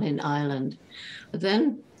going on in Ireland. But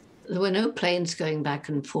then there were no planes going back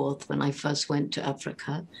and forth when I first went to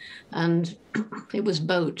Africa, and it was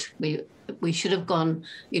boat. We should have gone,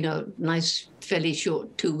 you know, nice, fairly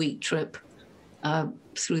short 2-week trip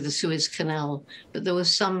through the Suez Canal, but there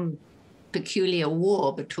was some peculiar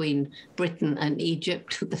war between Britain and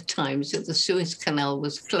Egypt at the time, so the Suez Canal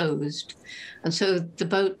was closed. And so the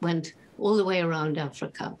boat went all the way around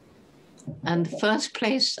Africa. And the first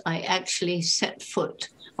place I actually set foot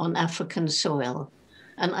on African soil,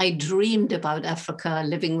 and I dreamed about Africa,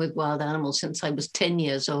 living with wild animals since I was 10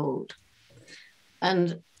 years old.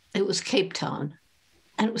 And it was Cape Town.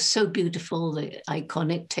 And it was so beautiful, the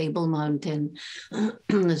iconic Table Mountain,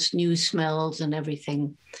 there's new smells and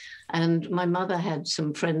everything. And my mother had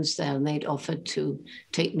some friends there, and they'd offered to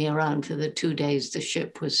take me around for the 2 days the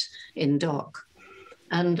ship was in dock.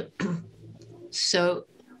 And so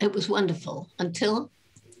it was wonderful until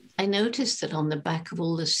I noticed that on the back of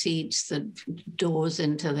all the seats, the doors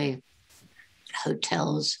into the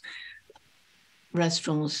hotels,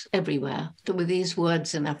 restaurants, everywhere, there were these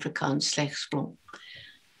words in Afrikaans, slegsprong.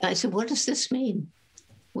 I said, what does this mean?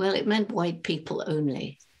 Well, it meant white people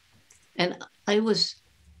only. And I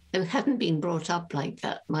hadn't been brought up like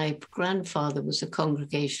that. My grandfather was a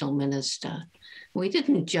congregational minister. We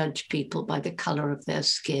didn't judge people by the color of their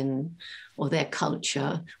skin or their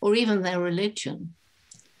culture or even their religion.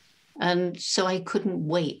 And so I couldn't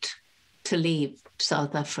wait to leave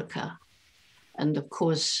South Africa. And of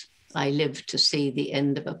course, I lived to see the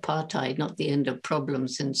end of apartheid, not the end of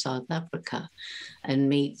problems in South Africa, and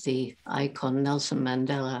meet the icon Nelson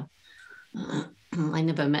Mandela. I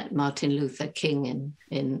never met Martin Luther King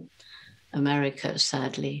in America,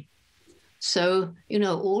 sadly. So, you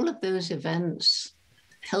know, all of those events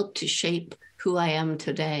helped to shape who I am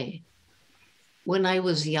today. When I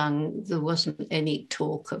was young, there wasn't any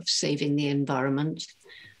talk of saving the environment,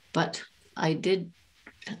 but I did,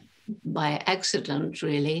 by accident,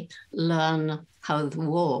 really, learn how the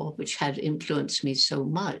war, which had influenced me so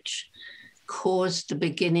much, caused the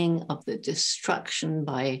beginning of the destruction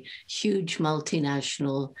by huge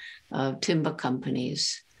multinational timber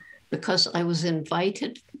companies. Because I was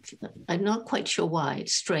invited, I'm not quite sure why,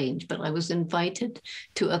 it's strange, but I was invited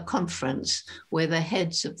to a conference where the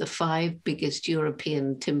heads of the 5 biggest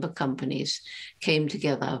European timber companies came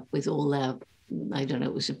together with all their, I don't know,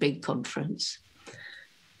 it was a big conference.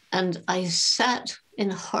 And I sat in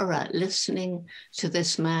horror listening to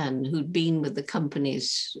this man who'd been with the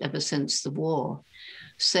companies ever since the war,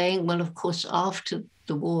 saying, well, of course, after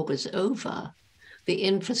the war was over, the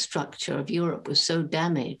infrastructure of Europe was so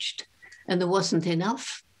damaged and there wasn't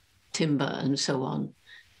enough timber and so on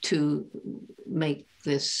to make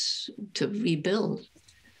this, to rebuild.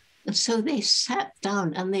 And so they sat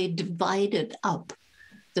down and they divided up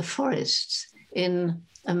the forests in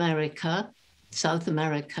America, South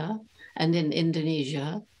America, and in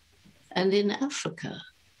Indonesia, and in Africa.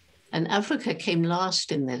 And Africa came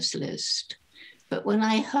last in this list. But when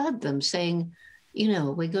I heard them saying, you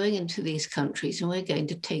know, we're going into these countries and we're going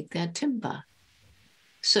to take their timber.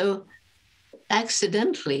 So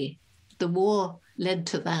accidentally, the war led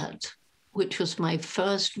to that, which was my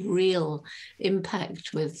first real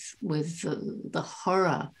impact with the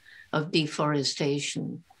horror of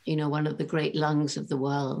deforestation, you know, one of the great lungs of the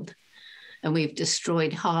world. And we've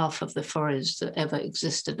destroyed half of the forests that ever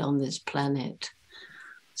existed on this planet.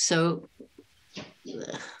 So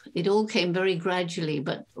it all came very gradually,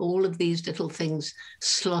 but all of these little things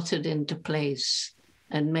slotted into place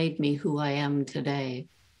and made me who I am today.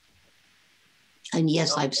 And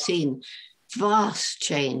yes, I've seen vast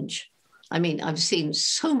change. I mean, I've seen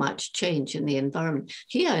so much change in the environment.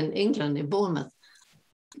 Here in England, in Bournemouth,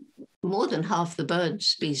 more than half the bird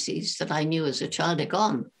species that I knew as a child are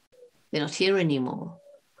gone. They're not here anymore.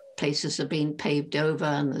 Places have been paved over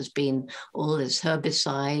and there's been all this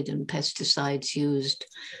herbicide and pesticides used.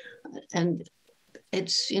 And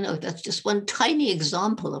it's, you know, that's just one tiny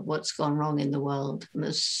example of what's gone wrong in the world. And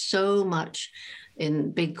there's so much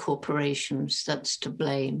in big corporations that's to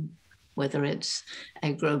blame, whether it's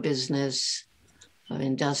agribusiness or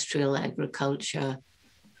industrial agriculture,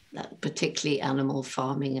 particularly animal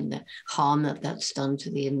farming and the harm that that's done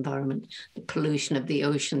to the environment, the pollution of the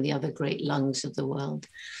ocean, the other great lungs of the world.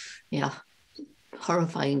 Yeah,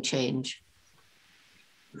 horrifying change.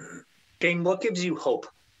 Jane, what gives you hope?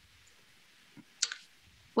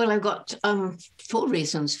 Well, I've got 4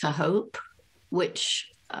 reasons for hope, which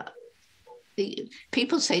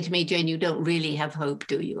people say to me, Jane, you don't really have hope,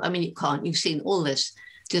 do you? I mean, you can't. You've seen all this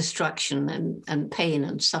destruction and pain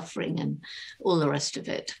and suffering and all the rest of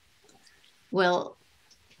it. Well,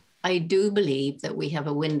 I do believe that we have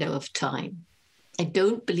a window of time. I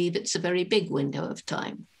don't believe it's a very big window of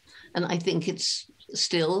time. And I think it's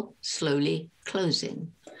still slowly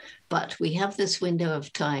closing. But we have this window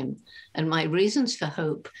of time. And my reasons for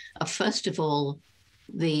hope are, first of all,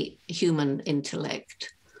 the human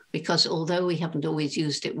intellect. Because although we haven't always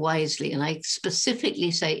used it wisely, and I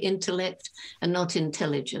specifically say intellect and not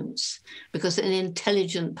intelligence, because an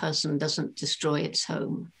intelligent person doesn't destroy its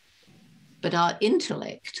home. But our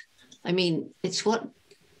intellect, I mean, it's what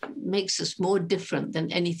makes us more different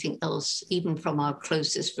than anything else, even from our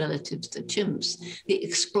closest relatives, the chimps, the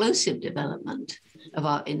explosive development of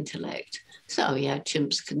our intellect. So yeah,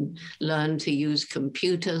 chimps can learn to use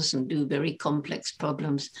computers and do very complex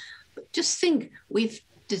problems. But just think, we've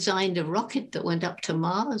designed a rocket that went up to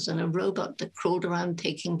Mars and a robot that crawled around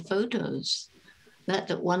taking photos. That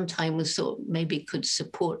at one time was thought maybe could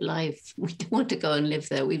support life. We don't want to go and live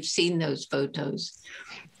there. We've seen those photos.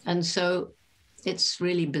 And so it's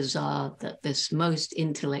really bizarre that this most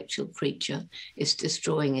intellectual creature is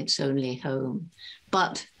destroying its only home.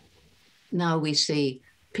 But now we see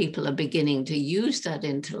people are beginning to use that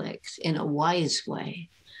intellect in a wise way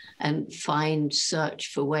and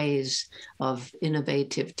search for ways of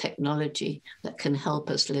innovative technology that can help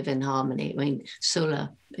us live in harmony. I mean,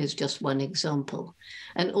 solar is just one example.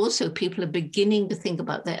 And also people are beginning to think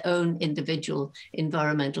about their own individual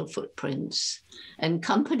environmental footprints. And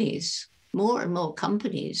companies, more and more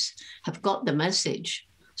companies have got the message.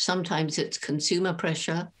 Sometimes it's consumer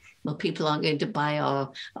pressure. Well, people aren't going to buy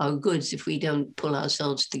our goods if we don't pull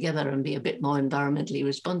ourselves together and be a bit more environmentally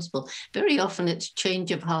responsible. Very often it's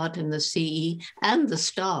change of heart in the CE and the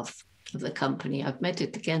staff of the company. I've met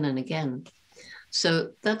it again and again.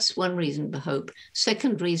 So that's one reason for hope.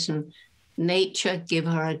 Second reason, nature, give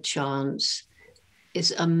her a chance,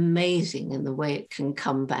 is amazing in the way it can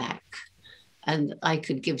come back. And I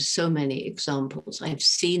could give so many examples. I've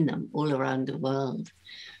seen them all around the world.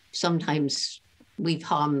 Sometimes we've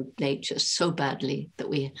harmed nature so badly that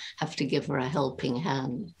we have to give her a helping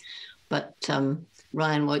hand. But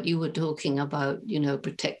Ryan, what you were talking about, you know,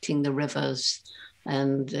 protecting the rivers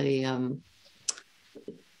and the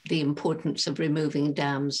importance of removing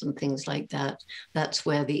dams and things like that, that's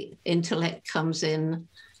where the intellect comes in.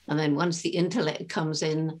 And then once the intellect comes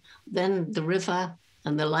in, then the river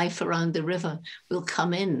and the life around the river will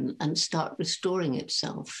come in and start restoring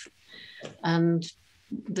itself. And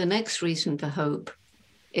the next reason for hope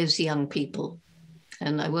is young people.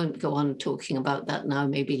 And I won't go on talking about that now,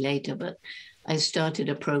 maybe later, but I started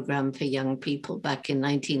a program for young people back in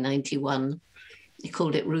 1991. They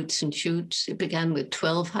called it Roots and Shoots. It began with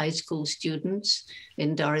 12 high school students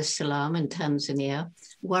in Dar es Salaam in Tanzania,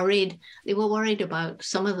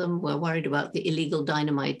 some of them were worried about the illegal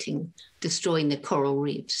dynamiting, destroying the coral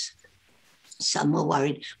reefs. Some were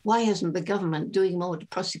worried, why isn't the government doing more to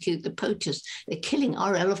prosecute the poachers? They're killing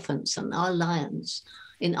our elephants and our lions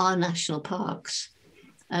in our national parks.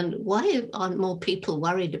 And why aren't more people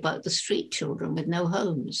worried about the street children with no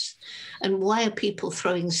homes? And why are people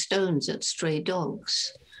throwing stones at stray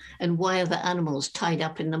dogs? And why are the animals tied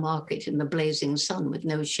up in the market in the blazing sun with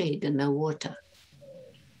no shade and no water?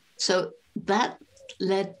 So that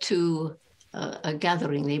led to a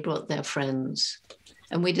gathering. They brought their friends.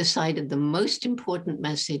 And we decided the most important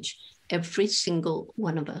message, every single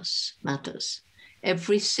one of us matters.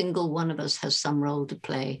 Every single one of us has some role to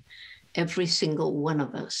play. Every single one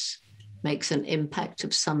of us makes an impact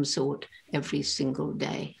of some sort every single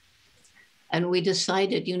day. And we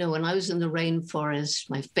decided, you know, when I was in the rainforest,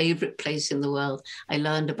 my favorite place in the world, I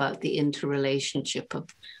learned about the interrelationship of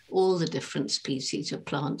all the different species of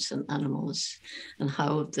plants and animals, and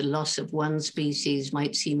how the loss of one species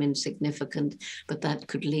might seem insignificant, but that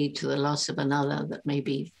could lead to the loss of another that may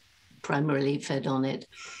be primarily fed on it.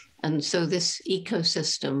 And so this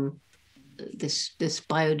ecosystem, this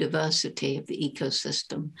biodiversity of the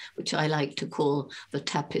ecosystem, which I like to call the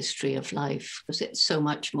tapestry of life, because it's so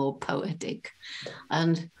much more poetic.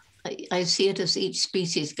 And I see it as each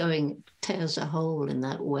species tears a hole in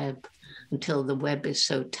that web until the web is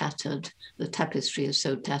so tattered, the tapestry is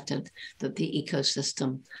so tattered that the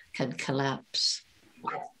ecosystem can collapse.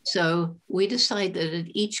 So we decided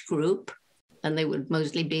that each group, and they would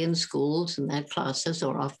mostly be in schools and their classes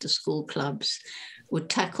or after school clubs, would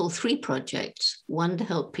tackle 3 projects, one to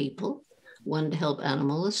help people, one to help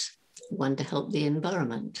animals, one to help the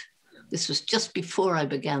environment. This was just before I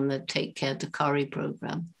began the Take Care Takari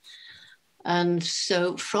program. And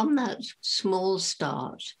so from that small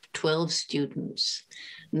start, 12 students,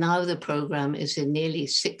 now the program is in nearly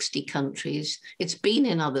 60 countries. It's been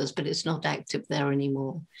in others, but it's not active there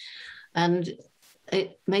anymore. And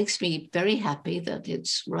it makes me very happy that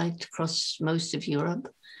it's right across most of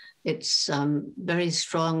Europe. It's very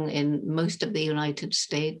strong in most of the United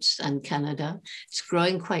States and Canada. It's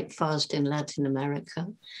growing quite fast in Latin America.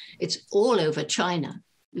 It's all over China.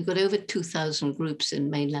 We've got over 2,000 groups in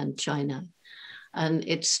mainland China. And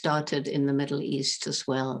it started in the Middle East as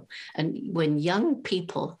well. And when young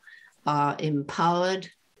people are empowered,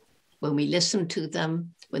 when we listen to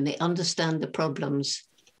them, when they understand the problems,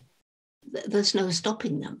 there's no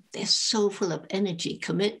stopping them. They're so full of energy,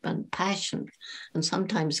 commitment, passion, and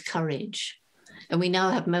sometimes courage. And we now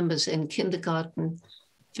have members in kindergarten,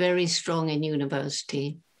 very strong in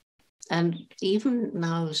university, and even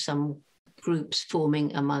now some groups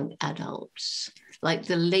forming among adults. Like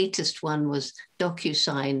the latest one was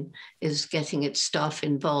DocuSign is getting its staff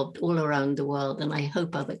involved all around the world, and I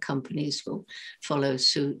hope other companies will follow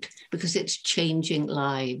suit because it's changing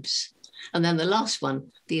lives. And then the last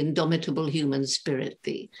one, the indomitable human spirit,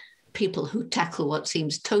 the people who tackle what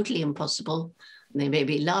seems totally impossible. They may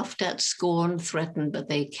be laughed at, scorned, threatened, but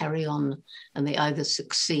they carry on and they either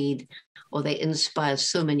succeed or they inspire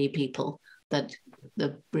so many people that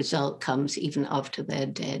the result comes even after they're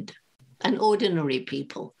dead. And ordinary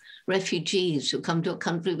people, refugees who come to a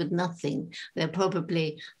country with nothing, they're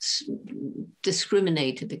probably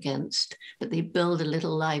discriminated against, but they build a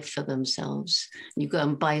little life for themselves. You go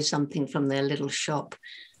and buy something from their little shop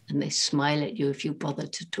and they smile at you if you bother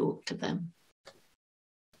to talk to them.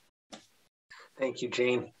 Thank you,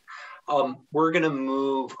 Jane. We're going to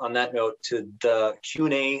move on that note to the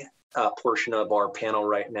Q&A portion of our panel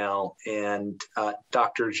right now. And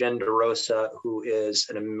Dr. Jenn da Rosa, who is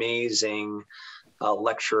an amazing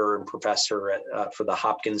lecturer and professor for the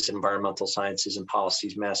Hopkins Environmental Sciences and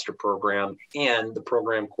Policies Master Program and the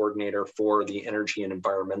program coordinator for the Energy and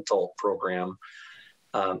Environmental Program.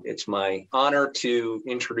 It's my honor to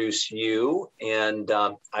introduce you. And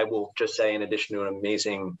I will just say, in addition to an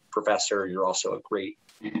amazing professor, you're also a great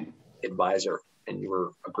advisor. And you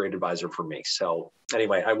were a great advisor for me. So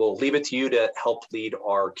anyway, I will leave it to you to help lead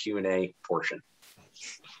our Q&A portion.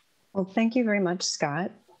 Well, thank you very much,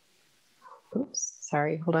 Scott. Oops,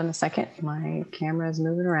 sorry, hold on a second. My camera is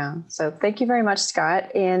moving around. So thank you very much,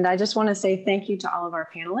 Scott. And I just want to say thank you to all of our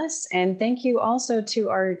panelists. And thank you also to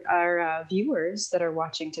our viewers that are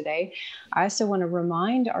watching today. I also want to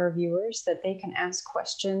remind our viewers that they can ask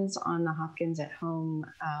questions on the Hopkins at Home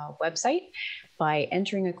website by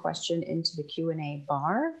entering a question into the Q&A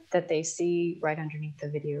bar that they see right underneath the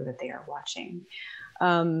video that they are watching.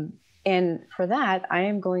 And for that, I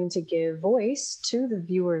am going to give voice to the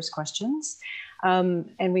viewers' questions.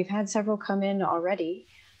 And we've had several come in already.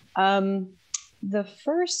 The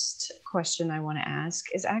first question I want to ask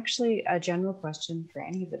is actually a general question for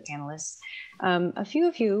any of the panelists. A few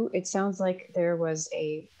of you, it sounds like there was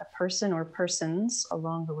a person or persons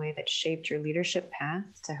along the way that shaped your leadership path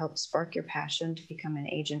to help spark your passion to become an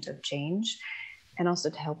agent of change and also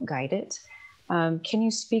to help guide it. Can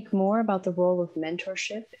you speak more about the role of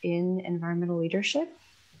mentorship in environmental leadership?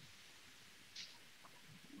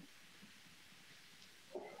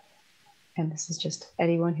 And this is just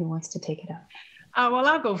anyone who wants to take it up. Well,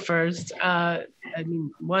 I'll go first. I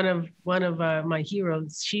mean, one of my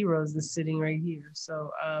heroes is sitting right here.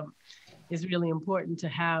 So it's really important to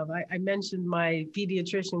have. I mentioned my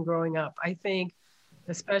pediatrician growing up. I think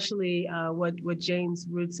especially what Jane's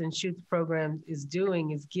Roots and Shoots program is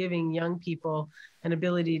doing is giving young people an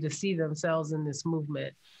ability to see themselves in this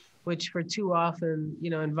movement, which for too often, you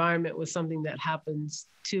know, environment was something that happens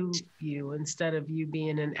to you instead of you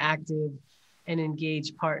being an active and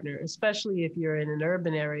engaged partner, especially if you're in an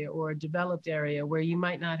urban area or a developed area where you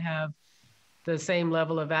might not have the same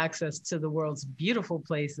level of access to the world's beautiful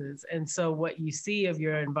places. And so what you see of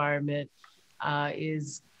your environment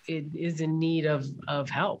is in need of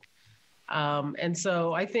help. And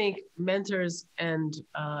so I think mentors and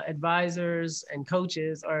advisors and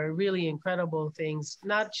coaches are really incredible things,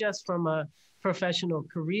 not just from a professional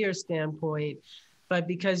career standpoint, but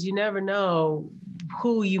because you never know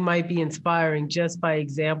who you might be inspiring just by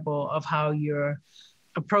example of how you're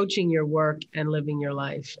approaching your work and living your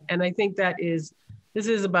life. And I think this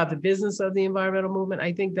is about the business of the environmental movement.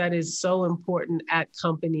 I think that is so important at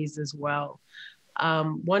companies as well.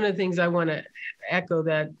 One of the things I want to echo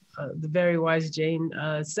that the very wise Jane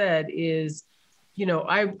said is, you know,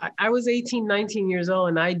 I was 18, 19 years old,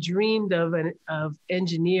 and I dreamed of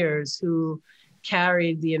engineers who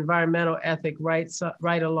carried the environmental ethic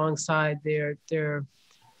right alongside their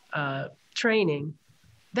training.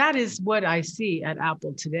 That is what I see at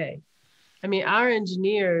Apple today. I mean, our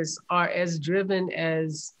engineers are as driven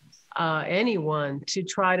as anyone to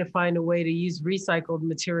try to find a way to use recycled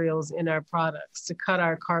materials in our products, to cut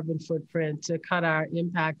our carbon footprint, to cut our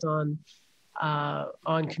impact on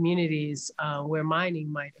communities where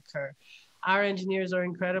mining might occur. Our engineers are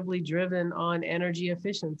incredibly driven on energy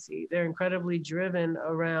efficiency. They're incredibly driven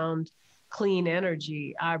around clean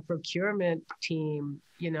energy. Our procurement team,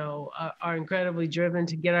 you know, are incredibly driven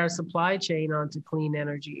to get our supply chain onto clean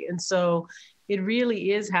energy. And so it really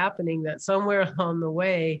is happening that somewhere along the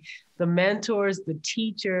way, the mentors, the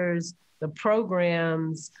teachers, the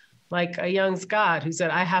programs, like a young Scott who said,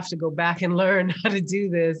 I have to go back and learn how to do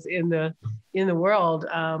this in the world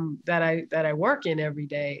that I work in every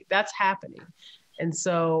day. That's happening. And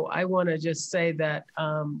so I want to just say that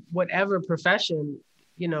whatever profession,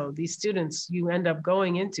 you know, these students you end up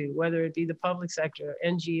going into, whether it be the public sector,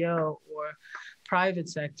 NGO, or private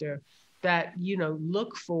sector, that, you know,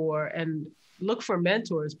 look for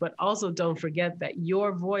mentors, but also don't forget that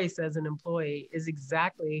your voice as an employee is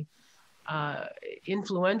exactly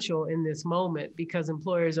influential in this moment, because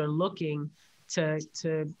employers are looking to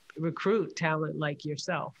recruit talent like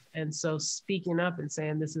yourself. And so speaking up and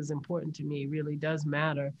saying this is important to me really does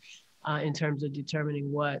matter in terms of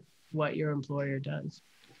determining what your employer does.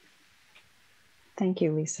 Thank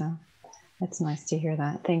you, Lisa. That's nice to hear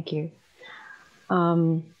that. Thank you.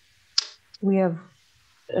 I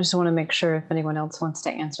just want to make sure if anyone else wants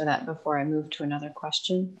to answer that before I move to another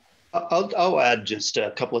question. I'll add just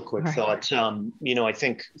a couple of quick thoughts. You know, I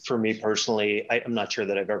think for me personally, I'm not sure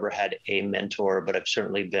that I've ever had a mentor, but I've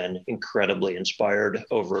certainly been incredibly inspired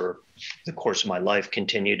over the course of my life,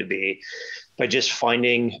 continue to be, by just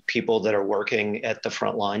finding people that are working at the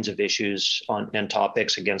front lines of issues and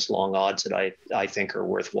topics against long odds that I think are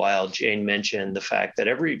worthwhile. Jane mentioned the fact that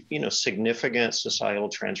every, you know, significant societal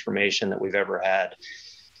transformation that we've ever had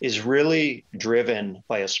is really driven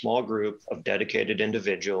by a small group of dedicated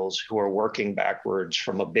individuals who are working backwards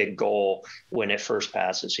from a big goal. When it first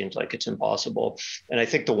passes, it seems like it's impossible. And I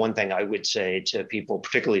think the one thing I would say to people,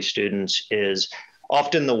 particularly students, is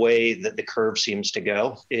often the way that the curve seems to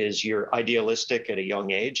go is you're idealistic at a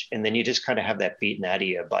young age, and then you just kind of have that beaten out of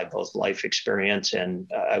you by both life experience and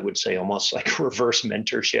I would say almost like reverse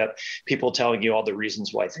mentorship, people telling you all the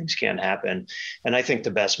reasons why things can't happen. And I think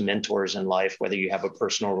the best mentors in life, whether you have a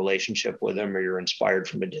personal relationship with them or you're inspired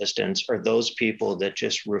from a distance, are those people that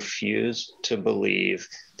just refuse to believe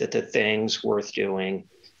that the things worth doing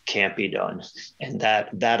can't be done. And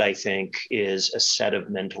that I think is a set of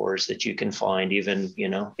mentors that you can find even, you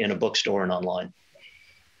know, in a bookstore and online.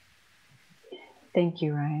 Thank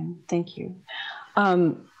you, Ryan. Thank you.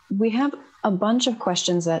 We have a bunch of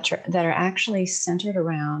questions that are actually centered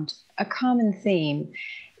around a common theme.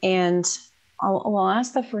 And I'll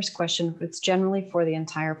ask the first question. It's generally for the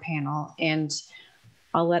entire panel, and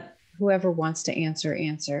I'll let whoever wants to answer.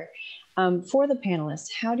 For the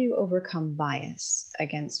panelists, how do you overcome bias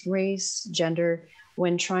against race, gender,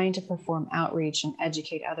 when trying to perform outreach and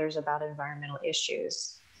educate others about environmental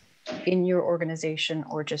issues? in your organization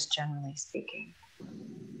or just generally speaking?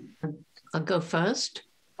 I'll go first.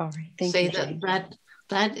 All right, thank you, Jane.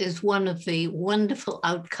 That is one of the wonderful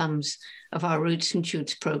outcomes of our Roots and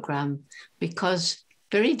Shoots program, because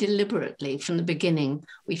very deliberately from the beginning,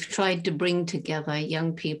 we've tried to bring together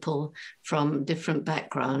young people from different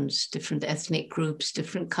backgrounds, different ethnic groups,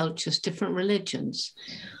 different cultures, different religions.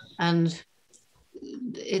 And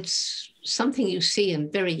it's something you see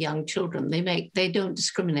in very young children. They don't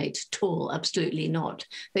discriminate at all, absolutely not.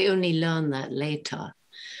 They only learn that later.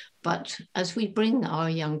 But as we bring our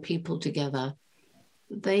young people together,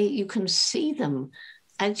 you can see them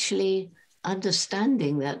actually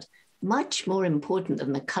understanding that much more important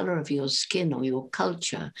than the color of your skin or your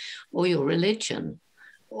culture or your religion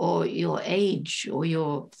or your age or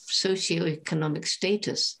your socioeconomic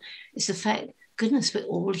status is the fact, goodness, we're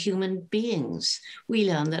all human beings.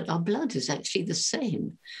 We learn that our blood is actually the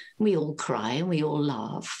same. We all cry and we all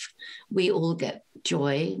laugh. We all get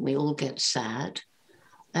joy, we all get sad.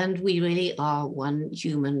 And we really are one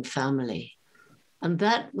human family. And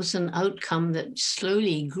that was an outcome that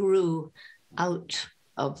slowly grew out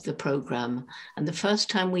of the program. And the first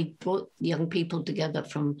time we brought young people together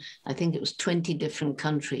from, I think it was 20 different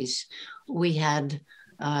countries, we had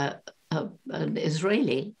an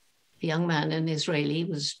Israeli, a young man, an Israeli,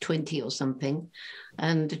 was 20 or something,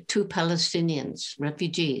 and 2 Palestinians,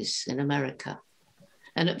 refugees in America.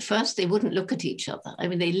 And at first they wouldn't look at each other. I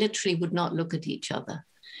mean, they literally would not look at each other.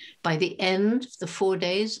 By the end of the 4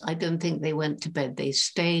 days, I don't think they went to bed. They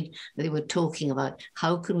stayed, they were talking about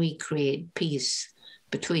how can we create peace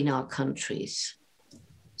between our countries.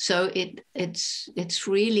 So it's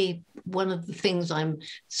really one of the things I'm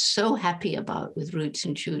so happy about with Roots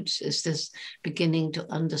and Shoots is this beginning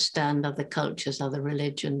to understand other cultures, other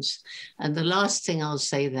religions. And the last thing I'll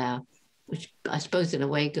say there, which I suppose in a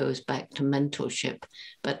way goes back to mentorship,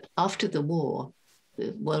 but after the war,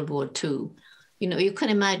 World War II, you know, you can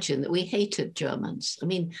imagine that we hated Germans. I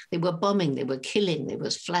mean, they were bombing, they were killing, they were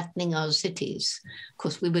flattening our cities. Of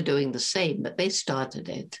course, we were doing the same, but they started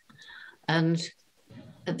it. And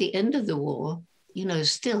at the end of the war, you know,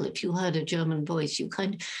 still, if you heard a German voice, you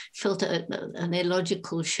kind of felt an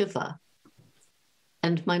illogical shiver.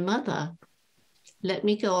 And my mother let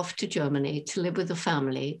me go off to Germany to live with a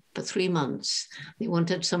family for 3 months. They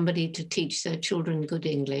wanted somebody to teach their children good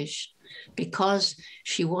English, because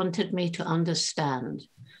she wanted me to understand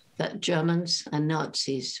that Germans and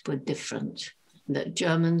Nazis were different, that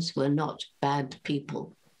Germans were not bad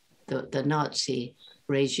people. The Nazi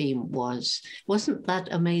regime wasn't that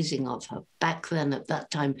amazing of her back then at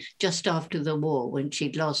that time, just after the war, when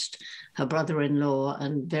she'd lost her brother-in-law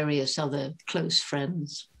and various other close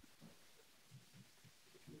friends.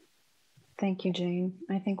 Thank you, Jane.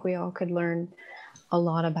 I think we all could learn a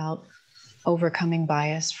lot about overcoming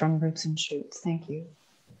bias from Roots and Shoots. Thank you.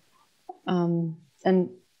 And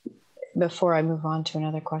before I move on to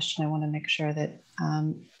another question, I want to make sure that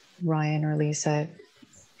Ryan or Lisa,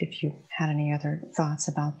 if you had any other thoughts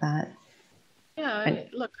about that. Yeah,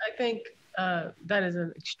 look, I think that is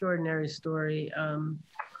an extraordinary story,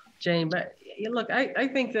 Jane. But look, I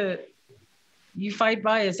think that you fight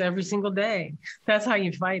bias every single day. That's how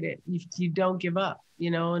you fight it. You don't give up, you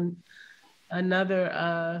know. And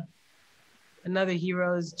another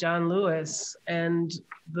hero is John Lewis and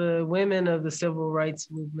the women of the civil rights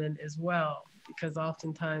movement as well, because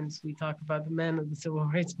oftentimes we talk about the men of the civil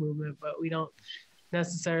rights movement, but we don't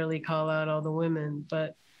necessarily call out all the women.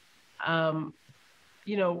 But,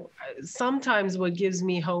 you know, sometimes what gives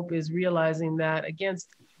me hope is realizing that against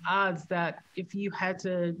odds, that if you had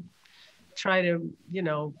to try to, you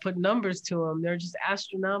know, put numbers to them, they're just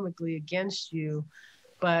astronomically against you.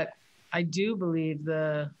 But I do believe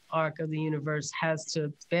the arc of the universe has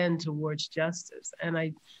to bend towards justice. And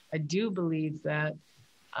I do believe that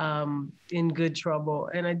in good trouble.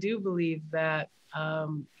 And I do believe that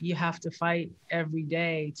you have to fight every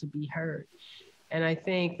day to be heard. And I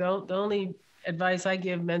think the only advice I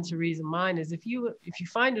give mentorees of mine is if you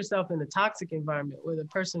find yourself in a toxic environment with a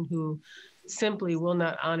person who simply will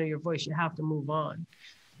not honor your voice, you have to move on.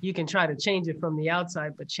 You can try to change it from the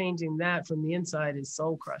outside, but changing that from the inside is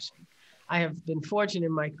soul crushing. I have been fortunate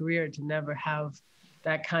in my career to never have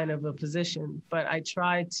that kind of a position, but I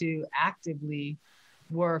try to actively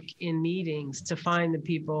work in meetings to find the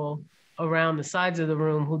people around the sides of the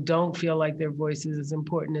room who don't feel like their voice is as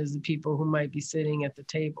important as the people who might be sitting at the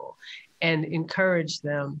table, and encourage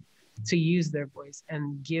them to use their voice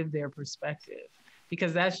and give their perspective,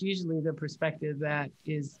 because that's usually the perspective that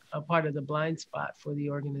is a part of the blind spot for the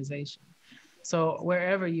organization. So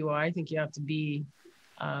wherever you are, I think you have to be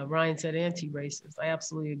Ryan said anti-racist. I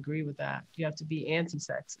absolutely agree with that. You have to be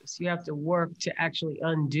anti-sexist. You have to work to actually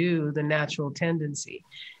undo the natural tendency.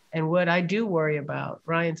 And what I do worry about,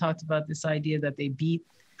 Ryan talked about this idea that they beat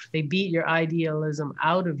your idealism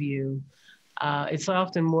out of you. It's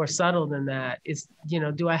often more subtle than that. It's,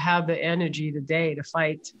 do I have the energy today to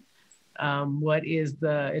fight what is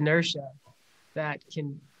the inertia that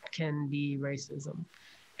can be racism?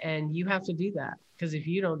 And you have to do that, because if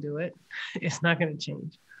you don't do it, it's not going to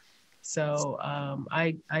change. So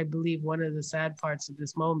I believe one of the sad parts of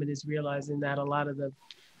this moment is realizing that a lot of the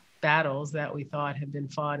battles that we thought had been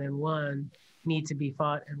fought and won need to be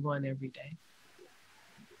fought and won every day.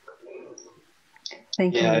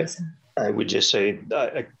 Thank you. I would just say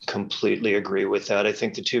I completely agree with that. I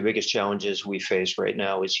think the two biggest challenges we face right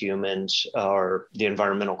now as humans are the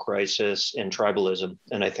environmental crisis and tribalism.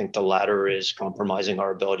 And I think the latter is compromising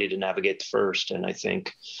our ability to navigate the first. And I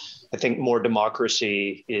think more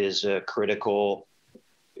democracy is a critical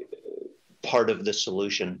part of the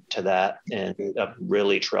solution to that. And I'm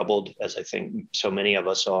really troubled, as I think so many of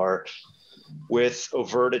us are, with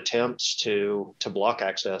overt attempts to block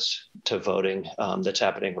access to voting that's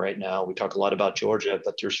happening right now. We talk a lot about Georgia,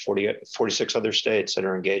 but there's 46 other states that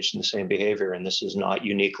are engaged in the same behavior. And this is not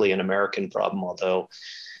uniquely an American problem, although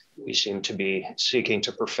we seem to be seeking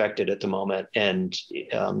to perfect it at the moment. And,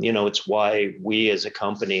 it's why we as a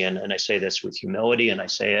company, and I say this with humility, and I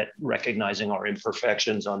say it recognizing our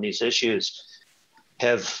imperfections on these issues,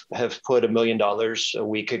 have put $1 million a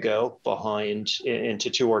week ago into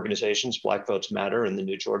two organizations, Black Votes Matter and the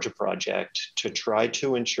New Georgia Project, to try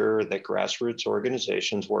to ensure that grassroots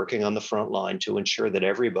organizations working on the front line to ensure that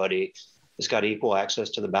everybody has got equal access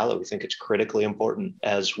to the ballot. We think it's critically important,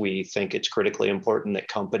 as we think it's critically important that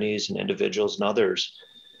companies and individuals and others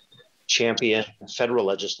champion federal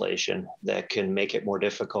legislation that can make it more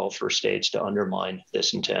difficult for states to undermine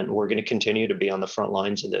this intent. We're going to continue to be on the front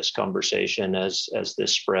lines of this conversation as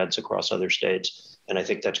this spreads across other states. And I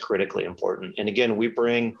think that's critically important. And again, we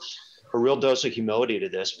bring a real dose of humility to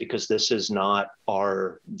this, because this is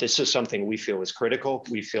something we feel is critical.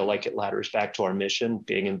 We feel like it ladders back to our mission,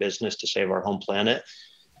 being in business to save our home planet.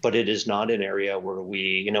 But it is not an area where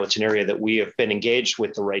it's an area that we have been engaged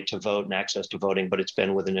with the right to vote and access to voting, but it's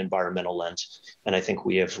been with an environmental lens. And I think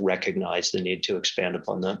we have recognized the need to expand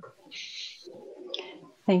upon that.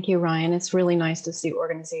 Thank you, Ryan. It's really nice to see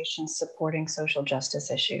organizations supporting social justice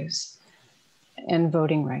issues and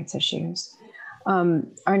voting rights issues.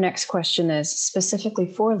 Our next question is specifically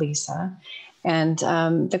for Lisa. And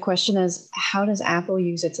the question is, how does Apple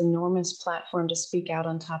use its enormous platform to speak out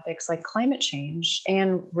on topics like climate change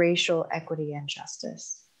and racial equity and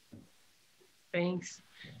justice? Thanks.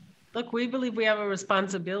 Look, we believe we have a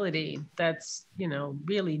responsibility that's,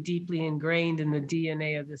 really deeply ingrained in the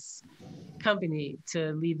DNA of this company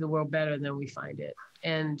to leave the world better than we find it,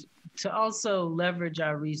 and to also leverage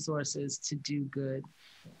our resources to do good,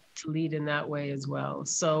 to lead in that way as well.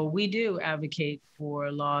 So we do advocate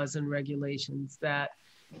for laws and regulations that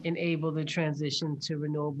enable the transition to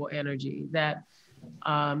renewable energy, that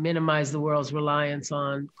minimize the world's reliance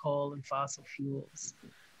on coal and fossil fuels.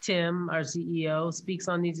 Tim, our CEO, speaks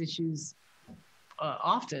on these issues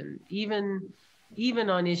often, even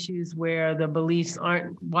on issues where the beliefs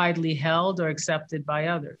aren't widely held or accepted by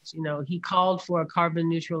others. He called for a carbon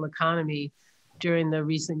neutral economy during the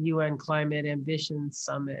recent UN Climate Ambition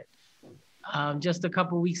Summit. Just a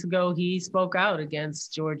couple of weeks ago, he spoke out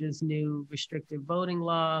against Georgia's new restrictive voting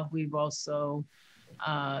law. We've also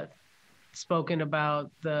spoken about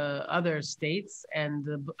the other states and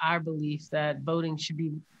our belief that voting should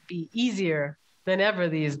be easier than ever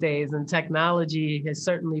these days. And technology has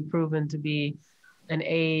certainly proven to be an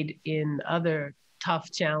aid in other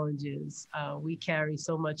tough challenges. We carry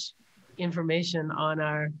so much information on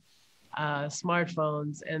our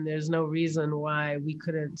smartphones, and there's no reason why we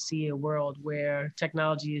couldn't see a world where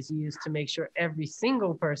technology is used to make sure every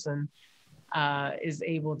single person is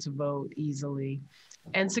able to vote easily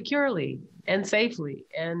and securely and safely,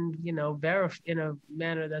 and in a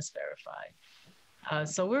manner that's verified.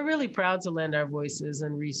 So we're really proud to lend our voices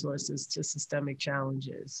and resources to systemic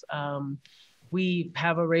challenges. We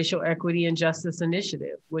have a racial equity and justice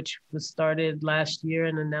initiative, which was started last year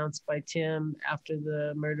and announced by Tim after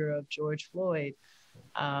the murder of George Floyd,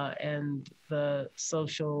 and the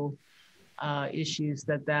social issues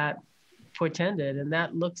that portended. And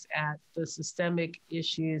that looks at the systemic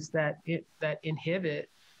issues that inhibit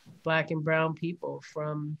Black and Brown people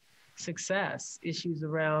from success, issues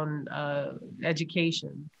around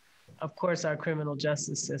education, of course, our criminal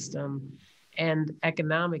justice system, and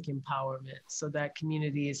economic empowerment, so that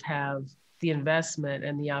communities have the investment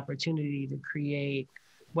and the opportunity to create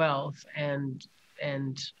wealth and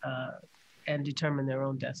determine their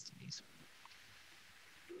own destinies.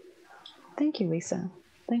 Thank you, Lisa.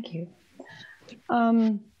 Thank you.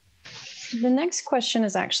 The next question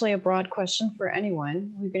is actually a broad question for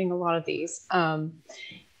anyone. We're getting a lot of these. And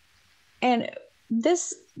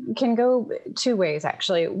this can go two ways,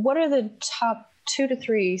 actually. What are the top 2 to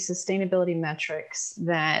 3 sustainability metrics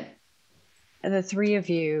that the three of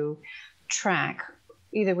you track,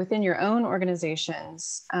 either within your own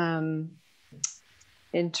organizations,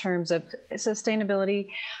 in terms of sustainability,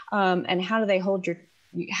 and how do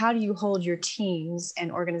you hold your teams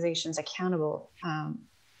and organizations accountable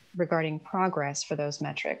regarding progress for those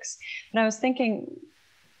metrics? And I was thinking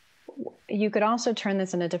you could also turn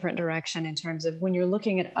this in a different direction in terms of when you're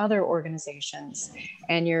looking at other organizations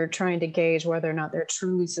and you're trying to gauge whether or not they're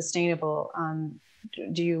truly sustainable.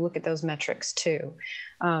 Do you look at those metrics too?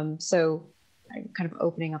 So kind of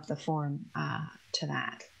opening up the forum to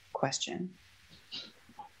that question.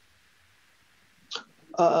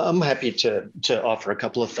 I'm happy to offer a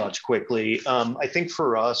couple of thoughts quickly. I think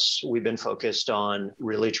for us, we've been focused on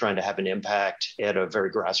really trying to have an impact at a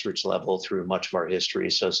very grassroots level through much of our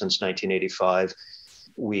history. So since 1985,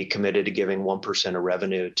 we committed to giving 1% of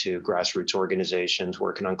revenue to grassroots organizations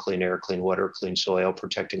working on clean air, clean water, clean soil,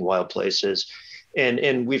 protecting wild places.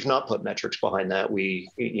 And we've not put metrics behind that.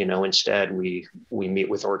 Instead we meet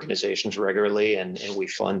with organizations regularly and we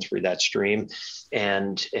fund through that stream.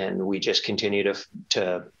 And we just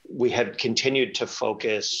we have continued to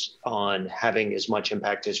focus on having as much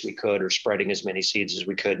impact as we could, or spreading as many seeds as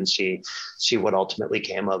we could, and see what ultimately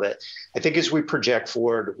came of it. I think as we project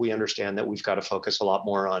forward, we understand that we've got to focus a lot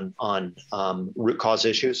more on root cause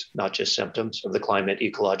issues, not just symptoms of the climate,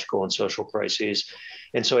 ecological, and social crises.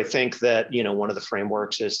 And so I think that, one of the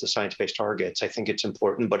frameworks is the science-based targets. I think it's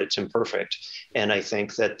important, but it's imperfect. And I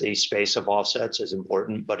think that the space of offsets is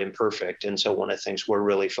important, but imperfect. And so one of the things we're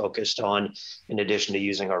really focused on, in addition to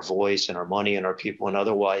using our voice and our money and our people and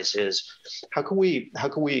otherwise, is how can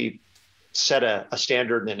we set a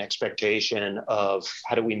standard and an expectation of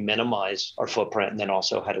how do we minimize our footprint, and then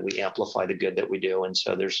also how do we amplify the good that we do. And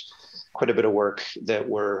so there's quite a bit of work that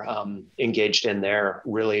we're engaged in there,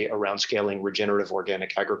 really around scaling regenerative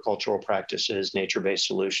organic agricultural practices, nature-based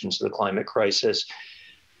solutions to the climate crisis.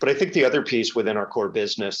 But I think the other piece within our core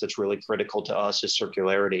business that's really critical to us is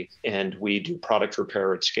circularity. And we do product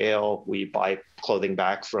repair at scale. We buy clothing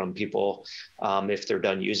back from people if they're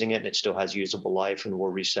done using it and it still has usable life, and we'll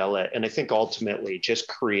resell it. And I think ultimately just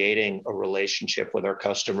creating a relationship with our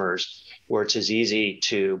customers where it's as easy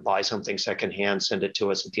to buy something secondhand, send it to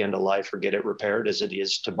us at the end of life, or get it repaired as it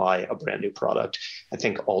is to buy a brand new product. I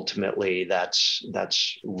think ultimately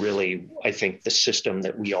that's really, I think, the system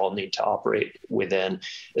that we all need to operate within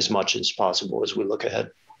as much as possible as we look ahead.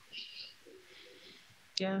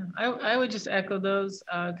 Yeah, I would just echo those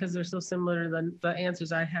because they're so similar to the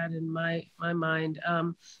answers I had in my mind.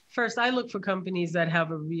 First, I look for companies that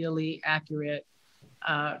have a really accurate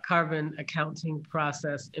carbon accounting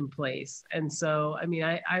process in place. And so,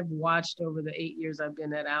 I've watched over the 8 years I've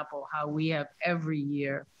been at Apple how we have every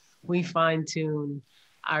year, we fine tune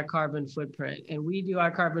our carbon footprint. And we do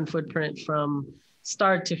our carbon footprint from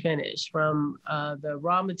start to finish, from the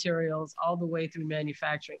raw materials all the way through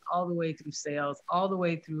manufacturing, all the way through sales, all the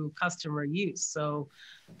way through customer use. So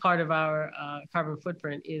part of our carbon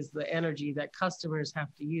footprint is the energy that customers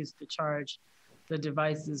have to use to charge the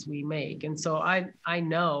devices we make. And so I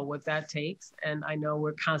know what that takes, and I know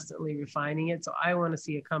we're constantly refining it. So I want to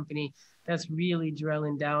see a company that's really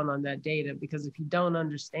drilling down on that data, because if you don't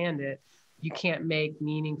understand it, you can't make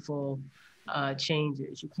meaningful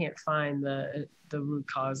changes. You can't find the root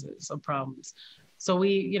causes of problems. So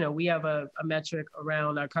we have a metric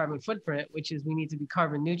around our carbon footprint, which is we need to be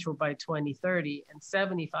carbon neutral by 2030, and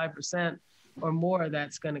 75% or more of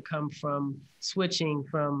that's going to come from switching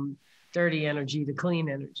from dirty energy to clean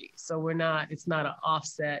energy. So it's not an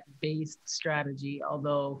offset based strategy,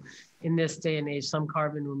 although in this day and age, some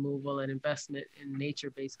carbon removal and investment in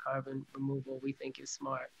nature-based carbon removal we think is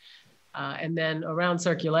smart. And then around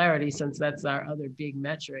circularity, since that's our other big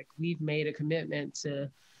metric, we've made a commitment to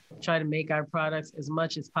try to make our products as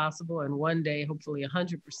much as possible, and one day, hopefully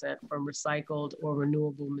 100% from recycled or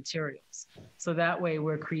renewable materials. So that way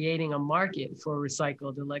we're creating a market for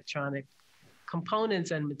recycled electronic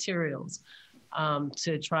components and materials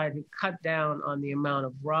to try to cut down on the amount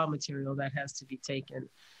of raw material that has to be taken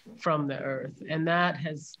from the earth. And that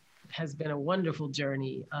has been a wonderful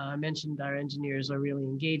journey. I mentioned our engineers are really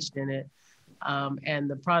engaged in it. And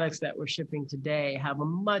the products that we're shipping today have a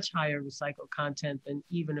much higher recycled content than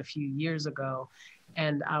even a few years ago.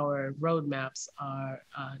 And our roadmaps are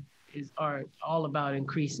are all about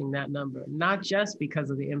increasing that number, not just because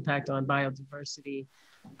of the impact on biodiversity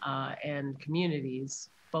and communities,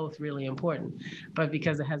 both really important, but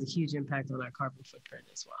because it has a huge impact on our carbon footprint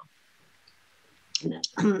as well.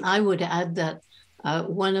 I would add that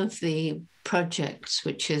one of the projects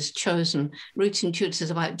which is chosen, Roots and Shoots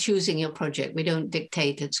is about choosing your project. We don't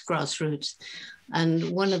dictate, it's grassroots.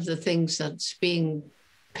 And one of the things that's being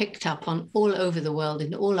picked up on all over the world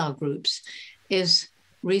in all our groups is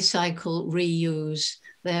recycle, reuse.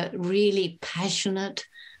 They're really passionate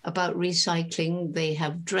about recycling. They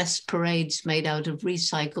have dress parades made out of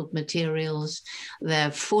recycled materials.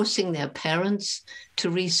 They're forcing their parents to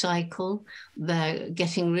recycle. They're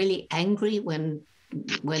getting really angry when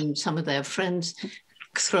some of their friends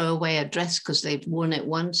throw away a dress because they've worn it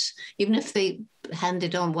once. Even if they hand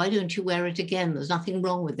it on, why don't you wear it again? There's nothing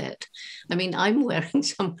wrong with it. I mean, I'm wearing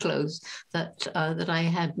some clothes that I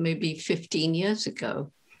had maybe 15 years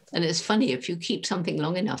ago. And it's funny, if you keep something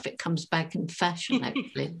long enough, it comes back in fashion,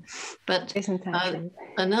 actually. But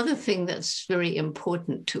another thing that's very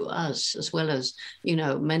important to us, as well as, you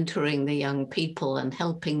know, mentoring the young people and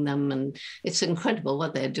helping them, and it's incredible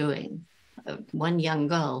what they're doing. One young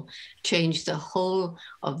girl changed the whole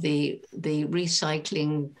of the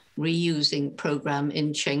recycling, reusing program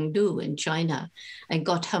in Chengdu in China, and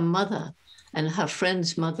got her mother and her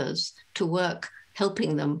friends' mothers to work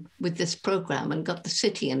helping them with this program, and got the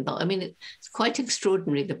city involved. I mean, it's quite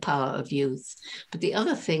extraordinary, the power of youth. But the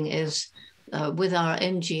other thing is, with our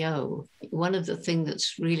NGO, one of the things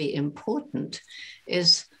that's really important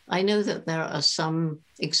is, I know that there are some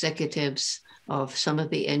executives of some of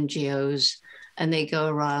the NGOs, and they go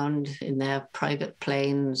around in their private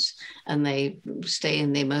planes and they stay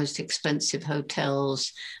in the most expensive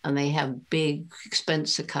hotels and they have big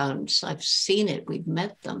expense accounts. I've seen it, we've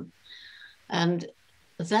met them. And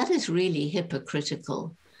that is really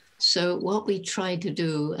hypocritical. So what we try to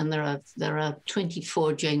do, and there are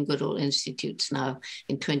 24 Jane Goodall Institutes now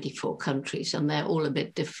in 24 countries, and they're all a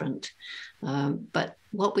bit different. But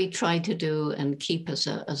what we try to do and keep as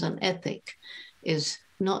an ethic is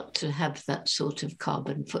not to have that sort of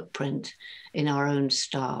carbon footprint in our own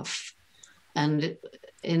staff. And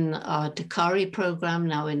in our Dakari program,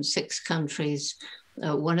 now in 6 countries,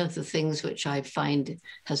 one of the things which I find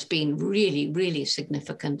has been really, really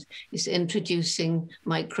significant is introducing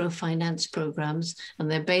microfinance programs. And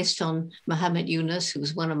they're based on Muhammad Yunus,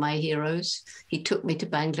 who's one of my heroes. He took me to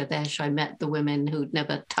Bangladesh. I met the women who'd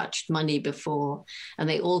never touched money before, and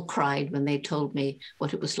they all cried when they told me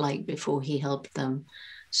what it was like before he helped them.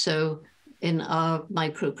 So in our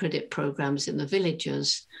microcredit programs in the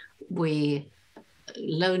villages, we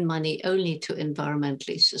loan money only to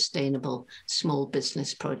environmentally sustainable small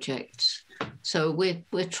business projects. So we're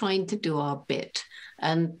trying to do our bit.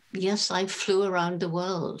 And yes, I flew around the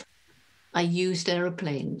world. I used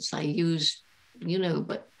airplanes. I used, you know,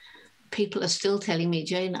 but people are still telling me,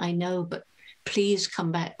 Jane, I know, but please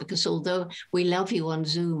come back, because although we love you on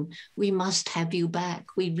Zoom, we must have you back.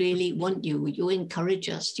 We really want you. You encourage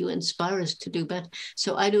us. You inspire us to do better.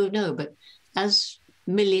 So I don't know, but as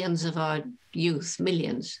millions of our youth,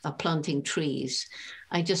 millions, are planting trees,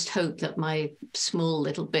 I just hope that my small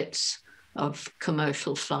little bits of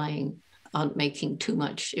commercial flying aren't making too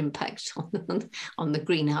much impact on the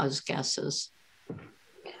greenhouse gases.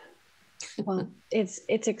 Well, it's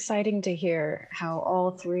exciting to hear how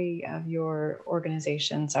all 3 of your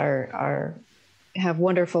organizations have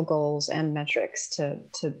wonderful goals and metrics to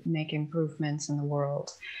make improvements in the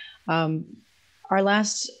world. Our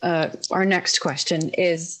next question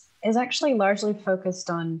is actually largely focused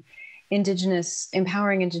on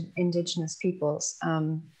empowering Indigenous peoples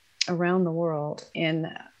around the world, and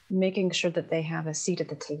making sure that they have a seat at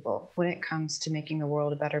the table when it comes to making the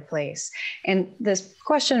world a better place. And this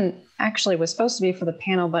question actually was supposed to be for the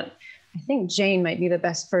panel, but I think Jane might be the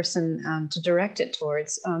best person to direct it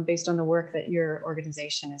towards, based on the work that your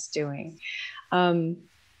organization is doing.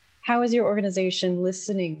 How is your organization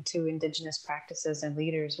listening to Indigenous practices and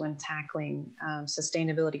leaders when tackling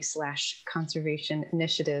sustainability/conservation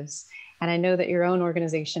initiatives? And I know that your own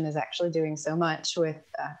organization is actually doing so much with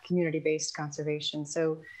community-based conservation.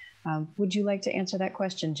 So would you like to answer that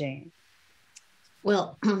question, Jane?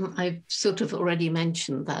 Well, I've sort of already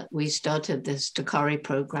mentioned that we started this Dakari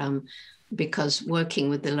program because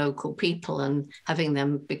working with the local people and having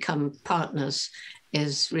them become partners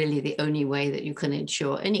is really the only way that you can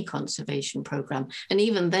ensure any conservation program. And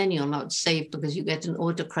even then you're not safe, because you get an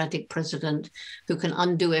autocratic president who can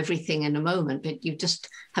undo everything in a moment, but you just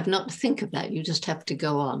have not to think of that. You just have to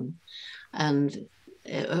go on. And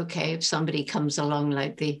okay, if somebody comes along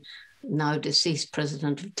like the now deceased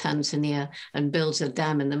president of Tanzania, and builds a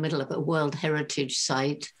dam in the middle of a World Heritage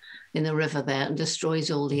site in the river there and destroys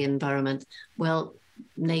all the environment, well,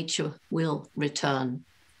 nature will return.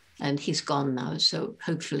 And he's gone now, so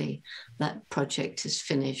hopefully that project is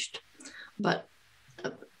finished. But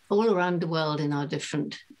all around the world in our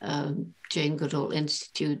different Jane Goodall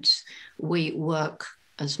institutes, we work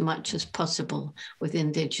as much as possible with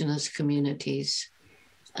Indigenous communities.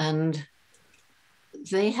 And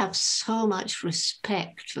they have so much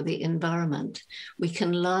respect for the environment. We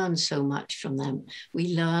can learn so much from them.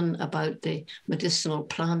 We learn about the medicinal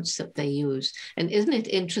plants that they use. And isn't it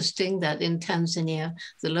interesting that in Tanzania,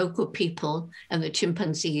 the local people and the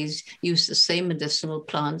chimpanzees use the same medicinal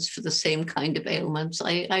plants for the same kind of ailments?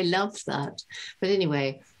 I love that. But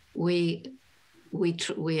anyway, we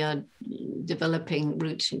are developing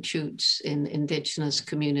roots and shoots in Indigenous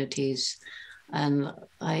communities. And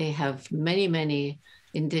I have many, many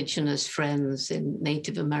Indigenous friends in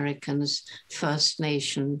Native Americans, First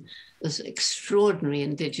Nation. There's an extraordinary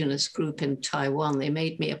Indigenous group in Taiwan. They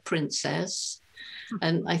made me a princess.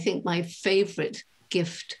 And I think my favorite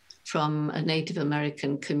gift from a Native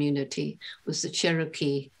American community was the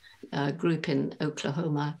Cherokee group in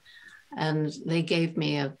Oklahoma. And they gave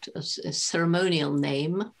me a ceremonial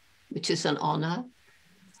name, which is an honor.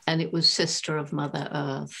 And it was Sister of Mother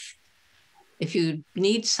Earth. If you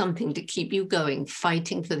need something to keep you going,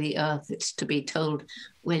 fighting for the earth, it's to be told,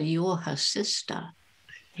 well, you're her sister.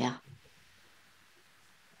 Yeah.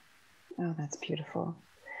 Oh, that's beautiful.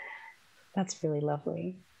 That's really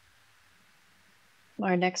lovely.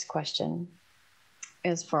 Our next question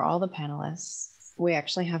is for all the panelists. We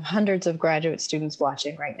actually have hundreds of graduate students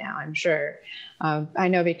watching right now, I'm sure. I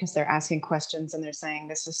know because they're asking questions and they're saying,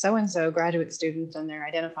 this is so-and-so graduate student, and they're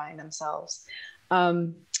identifying themselves.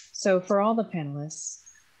 So for all the panelists,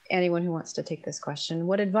 anyone who wants to take this question,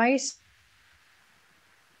 what advice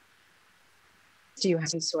do you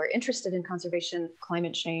have who are interested in conservation,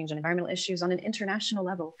 climate change, and environmental issues on an international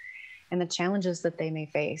level and the challenges that they may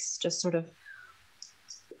face? Just sort of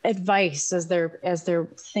advice as they're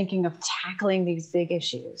thinking of tackling these big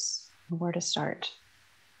issues, where to start?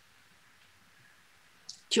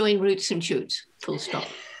 Join Roots and Shoots, full stop.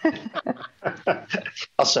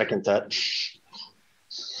 I'll second that.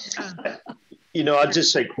 You know, I'll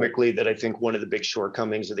just say quickly that I think one of the big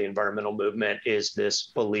shortcomings of the environmental movement is this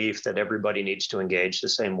belief that everybody needs to engage the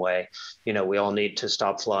same way. You know, we all need to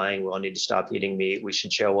stop flying. We all need to stop eating meat. We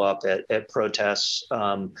should show up at protests.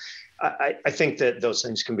 I think that those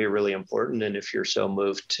things can be really important. And if you're so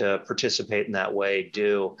moved to participate in that way,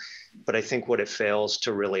 do. But I think what it fails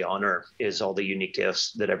to really honor is all the unique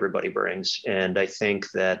gifts that everybody brings. And I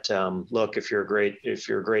think that, look, if you're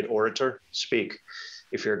a great orator, speak.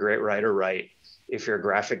 If you're a great writer, write. If you're a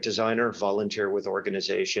graphic designer, volunteer with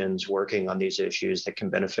organizations working on these issues that can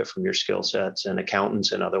benefit from your skill sets, and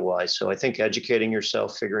accountants and otherwise. So I think educating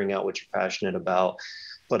yourself, figuring out what you're passionate about,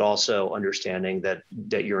 but also understanding that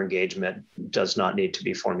your engagement does not need to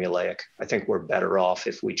be formulaic. I think we're better off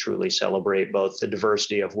if we truly celebrate both the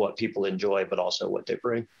diversity of what people enjoy, but also what they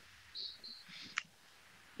bring.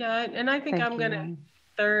 Yeah, and I think I'm going to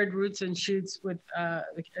third Roots and Shoots with a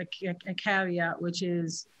caveat, which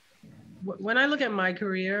is, when I look at my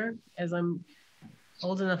career, as I'm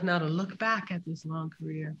old enough now to look back at this long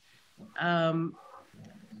career,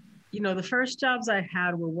 you know, the first jobs I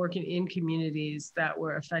had were working in communities that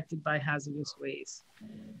were affected by hazardous waste.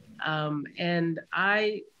 And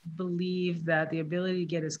I believe that the ability to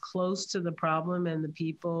get as close to the problem and the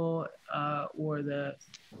people or the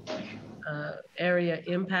area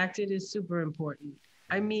impacted is super important.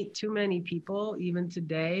 I meet too many people, even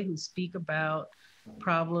today, who speak about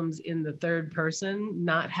problems in the third person,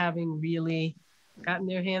 not having really gotten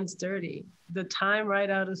their hands dirty. The time right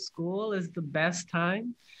out of school is the best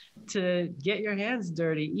time to get your hands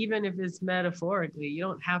dirty, even if it's metaphorically. You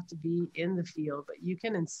don't have to be in the field, but you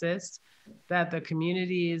can insist that the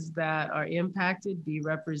communities that are impacted be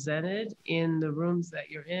represented in the rooms that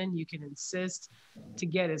you're in. You can insist to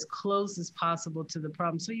get as close as possible to the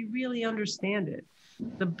problem so you really understand it.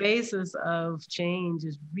 The basis of change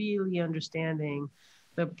is really understanding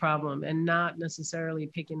the problem and not necessarily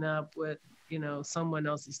picking up what, you know, someone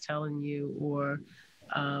else is telling you, or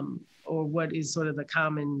what is sort of the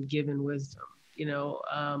common given wisdom. You know,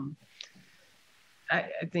 I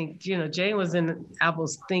think, you know, Jane was in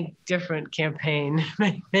Apple's Think Different campaign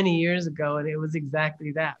many years ago, and it was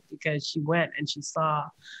exactly that, because she went and she saw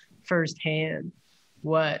firsthand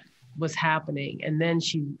what was happening, and then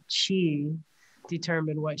she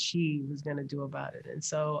determine what she was going to do about it. And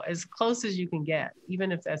so as close as you can get,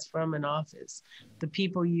 even if that's from an office, the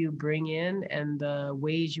people you bring in and the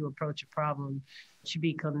ways you approach a problem should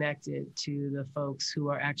be connected to the folks who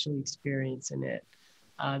are actually experiencing it.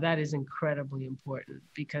 That is incredibly important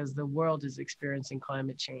because the world is experiencing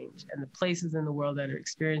climate change, and the places in the world that are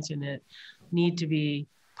experiencing it need to be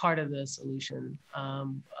part of the solution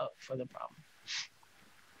for the problem.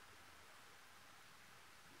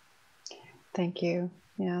 Thank you.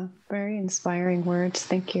 Yeah, very inspiring words.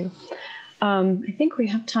 Thank you. I think we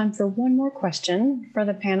have time for one more question for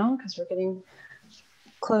the panel because we're getting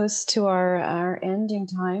close to our ending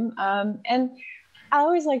time. And I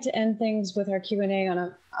always like to end things with our Q&A on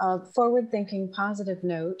a forward-thinking, positive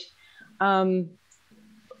note.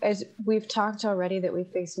 As we've talked already that we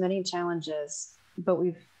face many challenges, but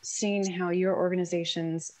we've seen how your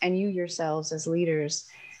organizations and you yourselves as leaders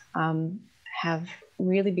have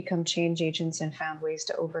really become change agents and found ways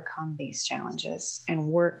to overcome these challenges and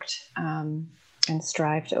worked and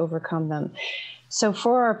strived to overcome them. So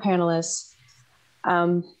for our panelists,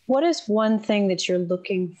 what is one thing that you're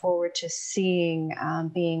looking forward to seeing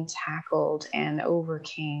being tackled and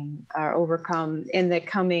overcome in the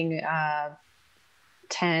coming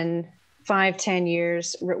 10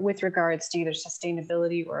 years with regards to either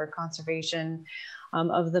sustainability or conservation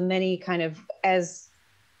of the many kind of, as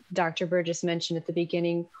Dr. Burgess mentioned at the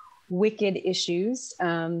beginning, wicked issues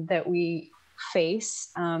that we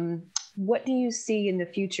face? What do you see in the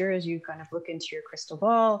future as you kind of look into your crystal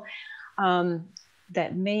ball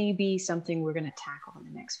that may be something we're going to tackle in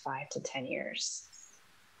the next 5 to 10 years?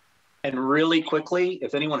 And really quickly,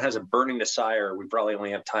 if anyone has a burning desire, we probably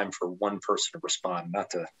only have time for one person to respond, not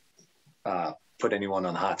to put anyone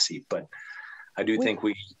on the hot seat, but I do think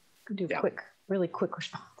we could do really quick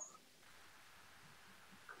response.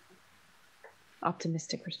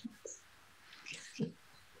 Optimistic response.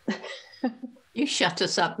 You shut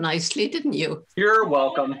us up nicely, didn't you? You're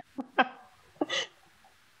welcome.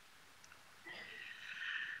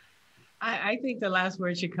 I think the last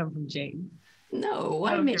word should come from Jane. No,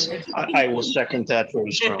 I will second that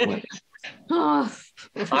very strongly. Oh.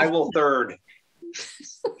 I will third.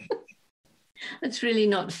 That's really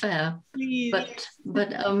not fair. Please.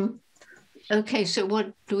 But okay, so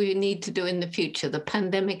what do we need to do in the future? The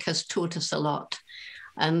pandemic has taught us a lot.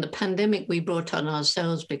 And the pandemic we brought on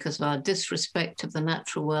ourselves because of our disrespect of the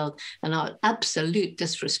natural world and our absolute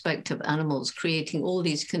disrespect of animals, creating all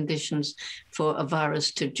these conditions for a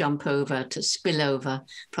virus to jump over, to spill over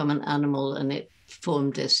from an animal, and it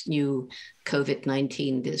formed this new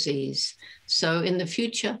COVID-19 disease. So in the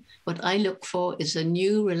future, what I look for is a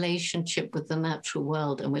new relationship with the natural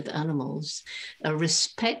world and with animals, a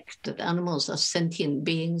respect that animals are sentient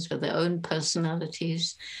beings with their own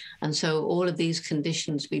personalities. And so all of these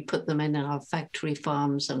conditions, we put them in our factory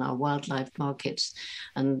farms and our wildlife markets,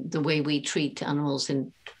 and the way we treat animals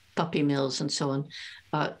in puppy mills and so on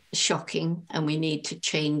are shocking, and we need to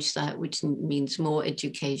change that, which means more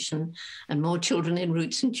education and more children in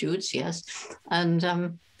roots and shoots, yes.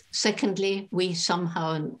 And secondly, we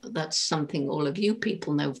somehow, and that's something all of you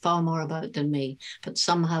people know far more about than me, but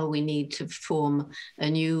somehow we need to form a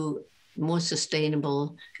new, more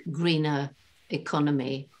sustainable, greener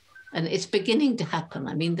economy. And it's beginning to happen.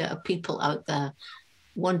 I mean, there are people out there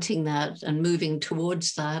wanting that and moving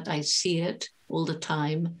towards that. I see it all the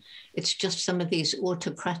time. It's just some of these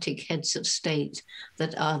autocratic heads of state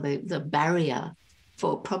that are the barrier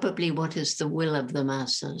for probably what is the will of the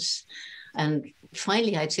masses. And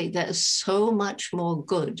finally, I'd say there is so much more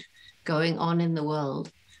good going on in the world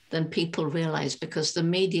than people realize, because the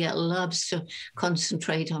media loves to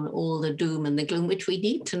concentrate on all the doom and the gloom, which we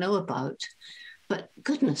need to know about. But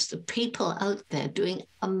goodness, the people out there doing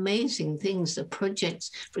amazing things, the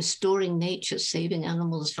projects restoring nature, saving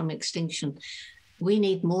animals from extinction. We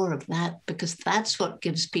need more of that, because that's what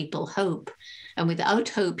gives people hope. And without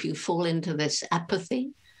hope, you fall into this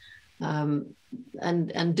apathy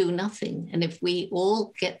and do nothing. And if we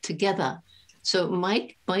all get together, so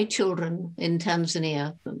my children in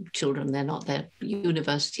Tanzania, children, they're not their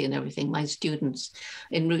university and everything, my students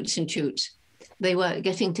in Roots and Shoots, they were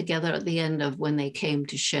getting together at the end of when they came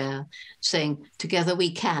to share, saying, together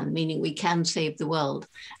we can, meaning we can save the world.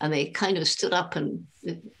 And they kind of stood up, and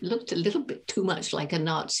it looked a little bit too much like a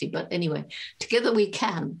Nazi, but anyway, together we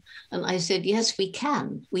can. And I said, yes, we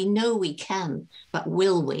can. We know we can, but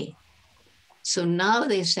will we? So now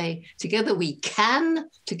they say, together we can,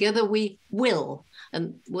 together we will.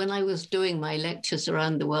 And when I was doing my lectures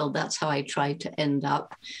around the world, that's how I tried to end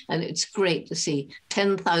up. And it's great to see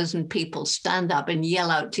 10,000 people stand up and yell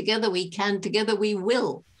out, together we can, together we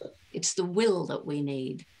will. It's the will that we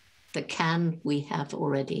need. the can we have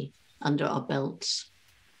already under our belts.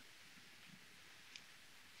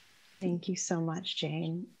 Thank you so much,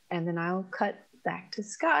 Jane. And then I'll cut back to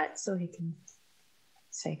Scott so he can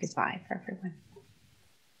say goodbye for everyone.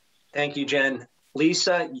 Thank you, Jen.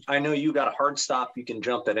 Lisa, I know you got a hard stop. You can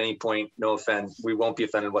jump at any point. No offense. We won't be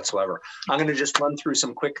offended whatsoever. I'm going to just run through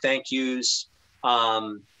some quick thank yous.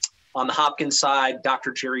 On the Hopkins side,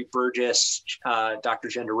 Dr. Jerry Burgess, Dr.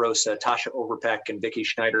 Jenn da Rosa, Tasha Overpeck, and Vicki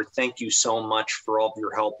Schneider, thank you so much for all of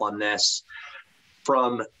your help on this.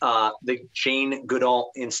 From the Jane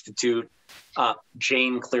Goodall Institute,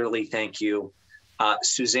 Jane, clearly thank you.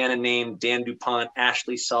 Susanna Name, Dan DuPont,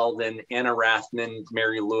 Ashley Sullivan, Anna Rathman,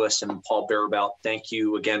 Mary Lewis, and Paul Barabelt, thank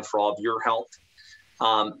you again for all of your help.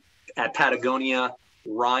 At Patagonia,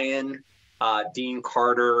 Ryan, Dean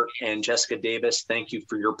Carter, and Jessica Davis, thank you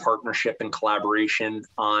for your partnership and collaboration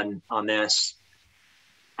on this.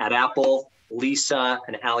 At Apple, Lisa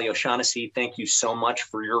and Ali O'Shaughnessy, thank you so much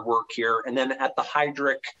for your work here. And then at the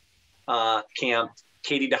Heydrich camp,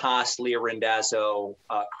 Katie DeHaas, Leah Rendazzo,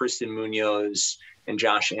 Kristen Munoz, and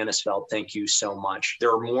Josh Annisfeld, thank you so much.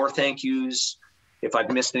 There are more thank yous. If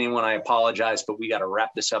I've missed anyone, I apologize, but we got to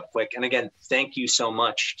wrap this up quick. And again, thank you so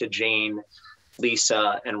much to Jane,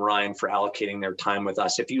 Lisa, and Ryan for allocating their time with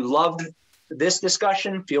us. If you loved this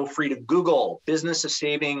discussion, feel free to Google Business of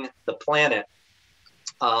Saving the Planet.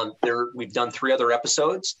 We've done 3 other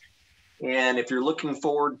episodes. And if you're looking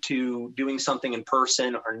forward to doing something in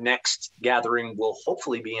person, our next gathering will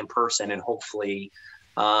hopefully be in person and hopefully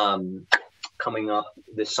coming up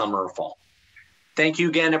this summer or fall. Thank you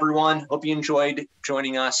again, everyone. Hope you enjoyed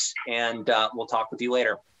joining us, and we'll talk with you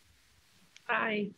later. Bye.